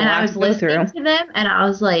 That's a lot to go through. I was listening to them, and I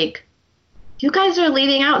was like, you guys are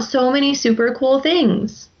leaving out so many super cool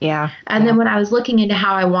things. Yeah. And then when I was looking into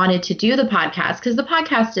how I wanted to do the podcast, because the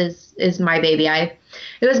podcast is my baby. It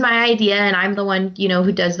was my idea, and I'm the one,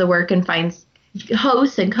 who does the work and finds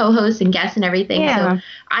hosts and co-hosts and guests and everything. Yeah. So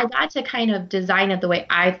I got to kind of design it the way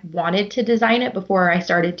I wanted to design it before I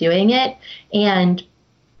started doing it. And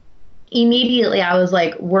immediately I was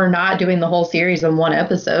like, we're not doing the whole series in one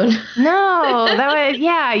episode.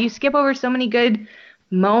 No, you skip over so many good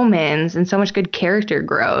moments and so much good character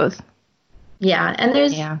growth. Yeah, and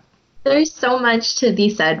there's so much to be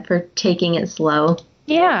said for taking it slow.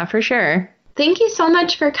 Yeah, for sure. Thank you so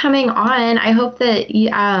much for coming on. I hope that you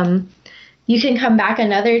can come back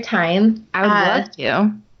another time. I would love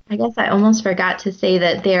to. I guess I almost forgot to say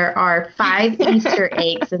that there are 5 Easter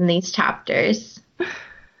eggs in these chapters.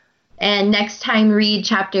 And next time, read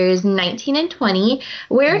chapters 19 and 20.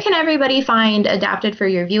 Where can everybody find Adapted for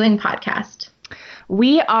Your Viewing podcast?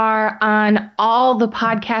 We are on all the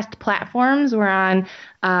podcast platforms. We're on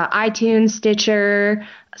iTunes, Stitcher,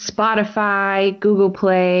 Spotify, Google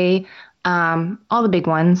Play, all the big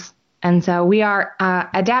ones. And so we are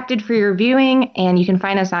Adapted for Your Viewing, and you can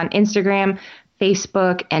find us on Instagram,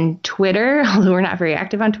 Facebook, and Twitter, although we're not very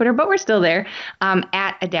active on Twitter, but we're still there,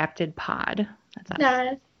 at Adapted Pod. That's us.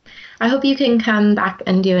 Nice. I hope you can come back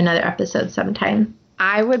and do another episode sometime.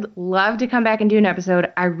 I would love to come back and do an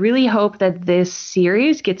episode. I really hope that this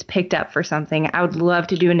series gets picked up for something. I would love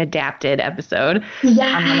to do an adapted episode on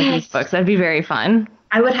one of these books. That'd be very fun.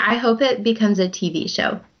 I hope it becomes a TV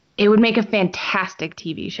show. It would make a fantastic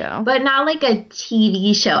TV show. But not like a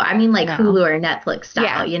TV show. I mean like Hulu or Netflix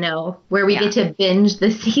style, where we get to binge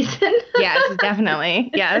the season. Yes,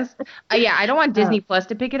 definitely. Yes. I don't want Disney Plus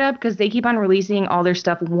to pick it up because they keep on releasing all their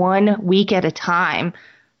stuff 1 week at a time.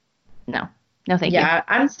 No, thank you. Yeah,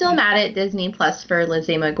 I'm still mad at Disney Plus for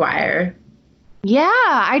Lizzie McGuire. Yeah,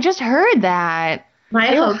 I just heard that. My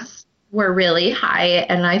hopes were really high,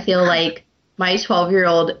 and I feel like my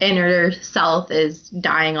 12-year-old inner self is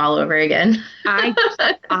dying all over again.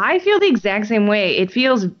 I feel the exact same way. It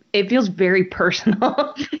feels very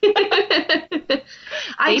personal.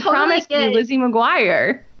 They promised me Lizzie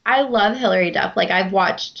McGuire. I love Hilary Duff. Like I've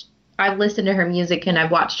listened to her music, and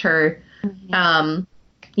I've watched her, some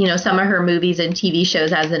of her movies and TV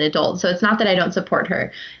shows as an adult. So it's not that I don't support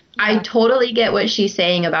her. Yeah. I totally get what she's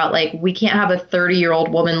saying about, like, we can't have a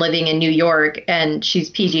 30-year-old woman living in New York and she's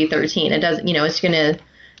PG-13. It doesn't,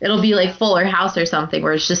 it'll be like Fuller House or something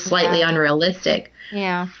where it's just slightly unrealistic.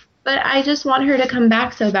 Yeah. But I just want her to come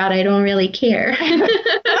back so bad I don't really care.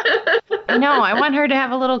 I know. I want her to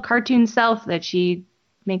have a little cartoon self that she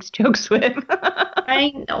makes jokes with.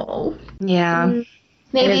 I know. Yeah.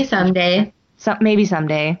 Maybe someday. Maybe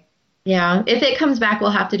someday. Yeah. If it comes back, we'll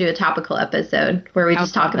have to do a topical episode where we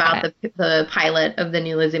just talk about the pilot of the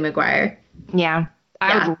new Lizzie McGuire. Yeah.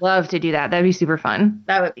 I would love to do that. That'd be super fun.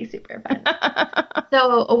 That would be super fun.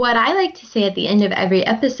 So what I like to say at the end of every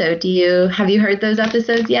episode, have you heard those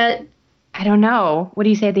episodes yet? I don't know. What do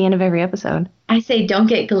you say at the end of every episode? I say, don't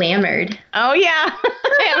get glamored. Oh, yeah.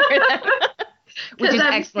 I have heard that. Which is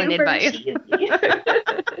excellent advice.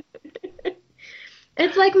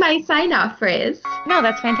 It's like my sign-off phrase. No,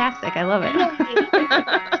 that's fantastic. I love it.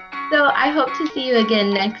 So I hope to see you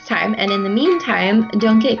again next time. And in the meantime,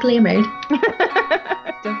 don't get glamored.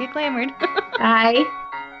 Don't get glamored. Bye.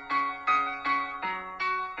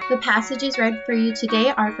 The passages read for you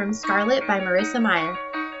today are from Scarlet by Marissa Meyer.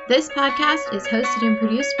 This podcast is hosted and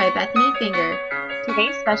produced by Bethany Finger.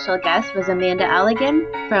 Today's special guest was Amanda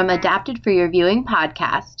Elligan from Adapted for Your Viewing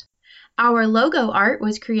podcast. Our logo art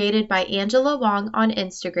was created by Angela Wong on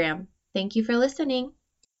Instagram. Thank you for listening.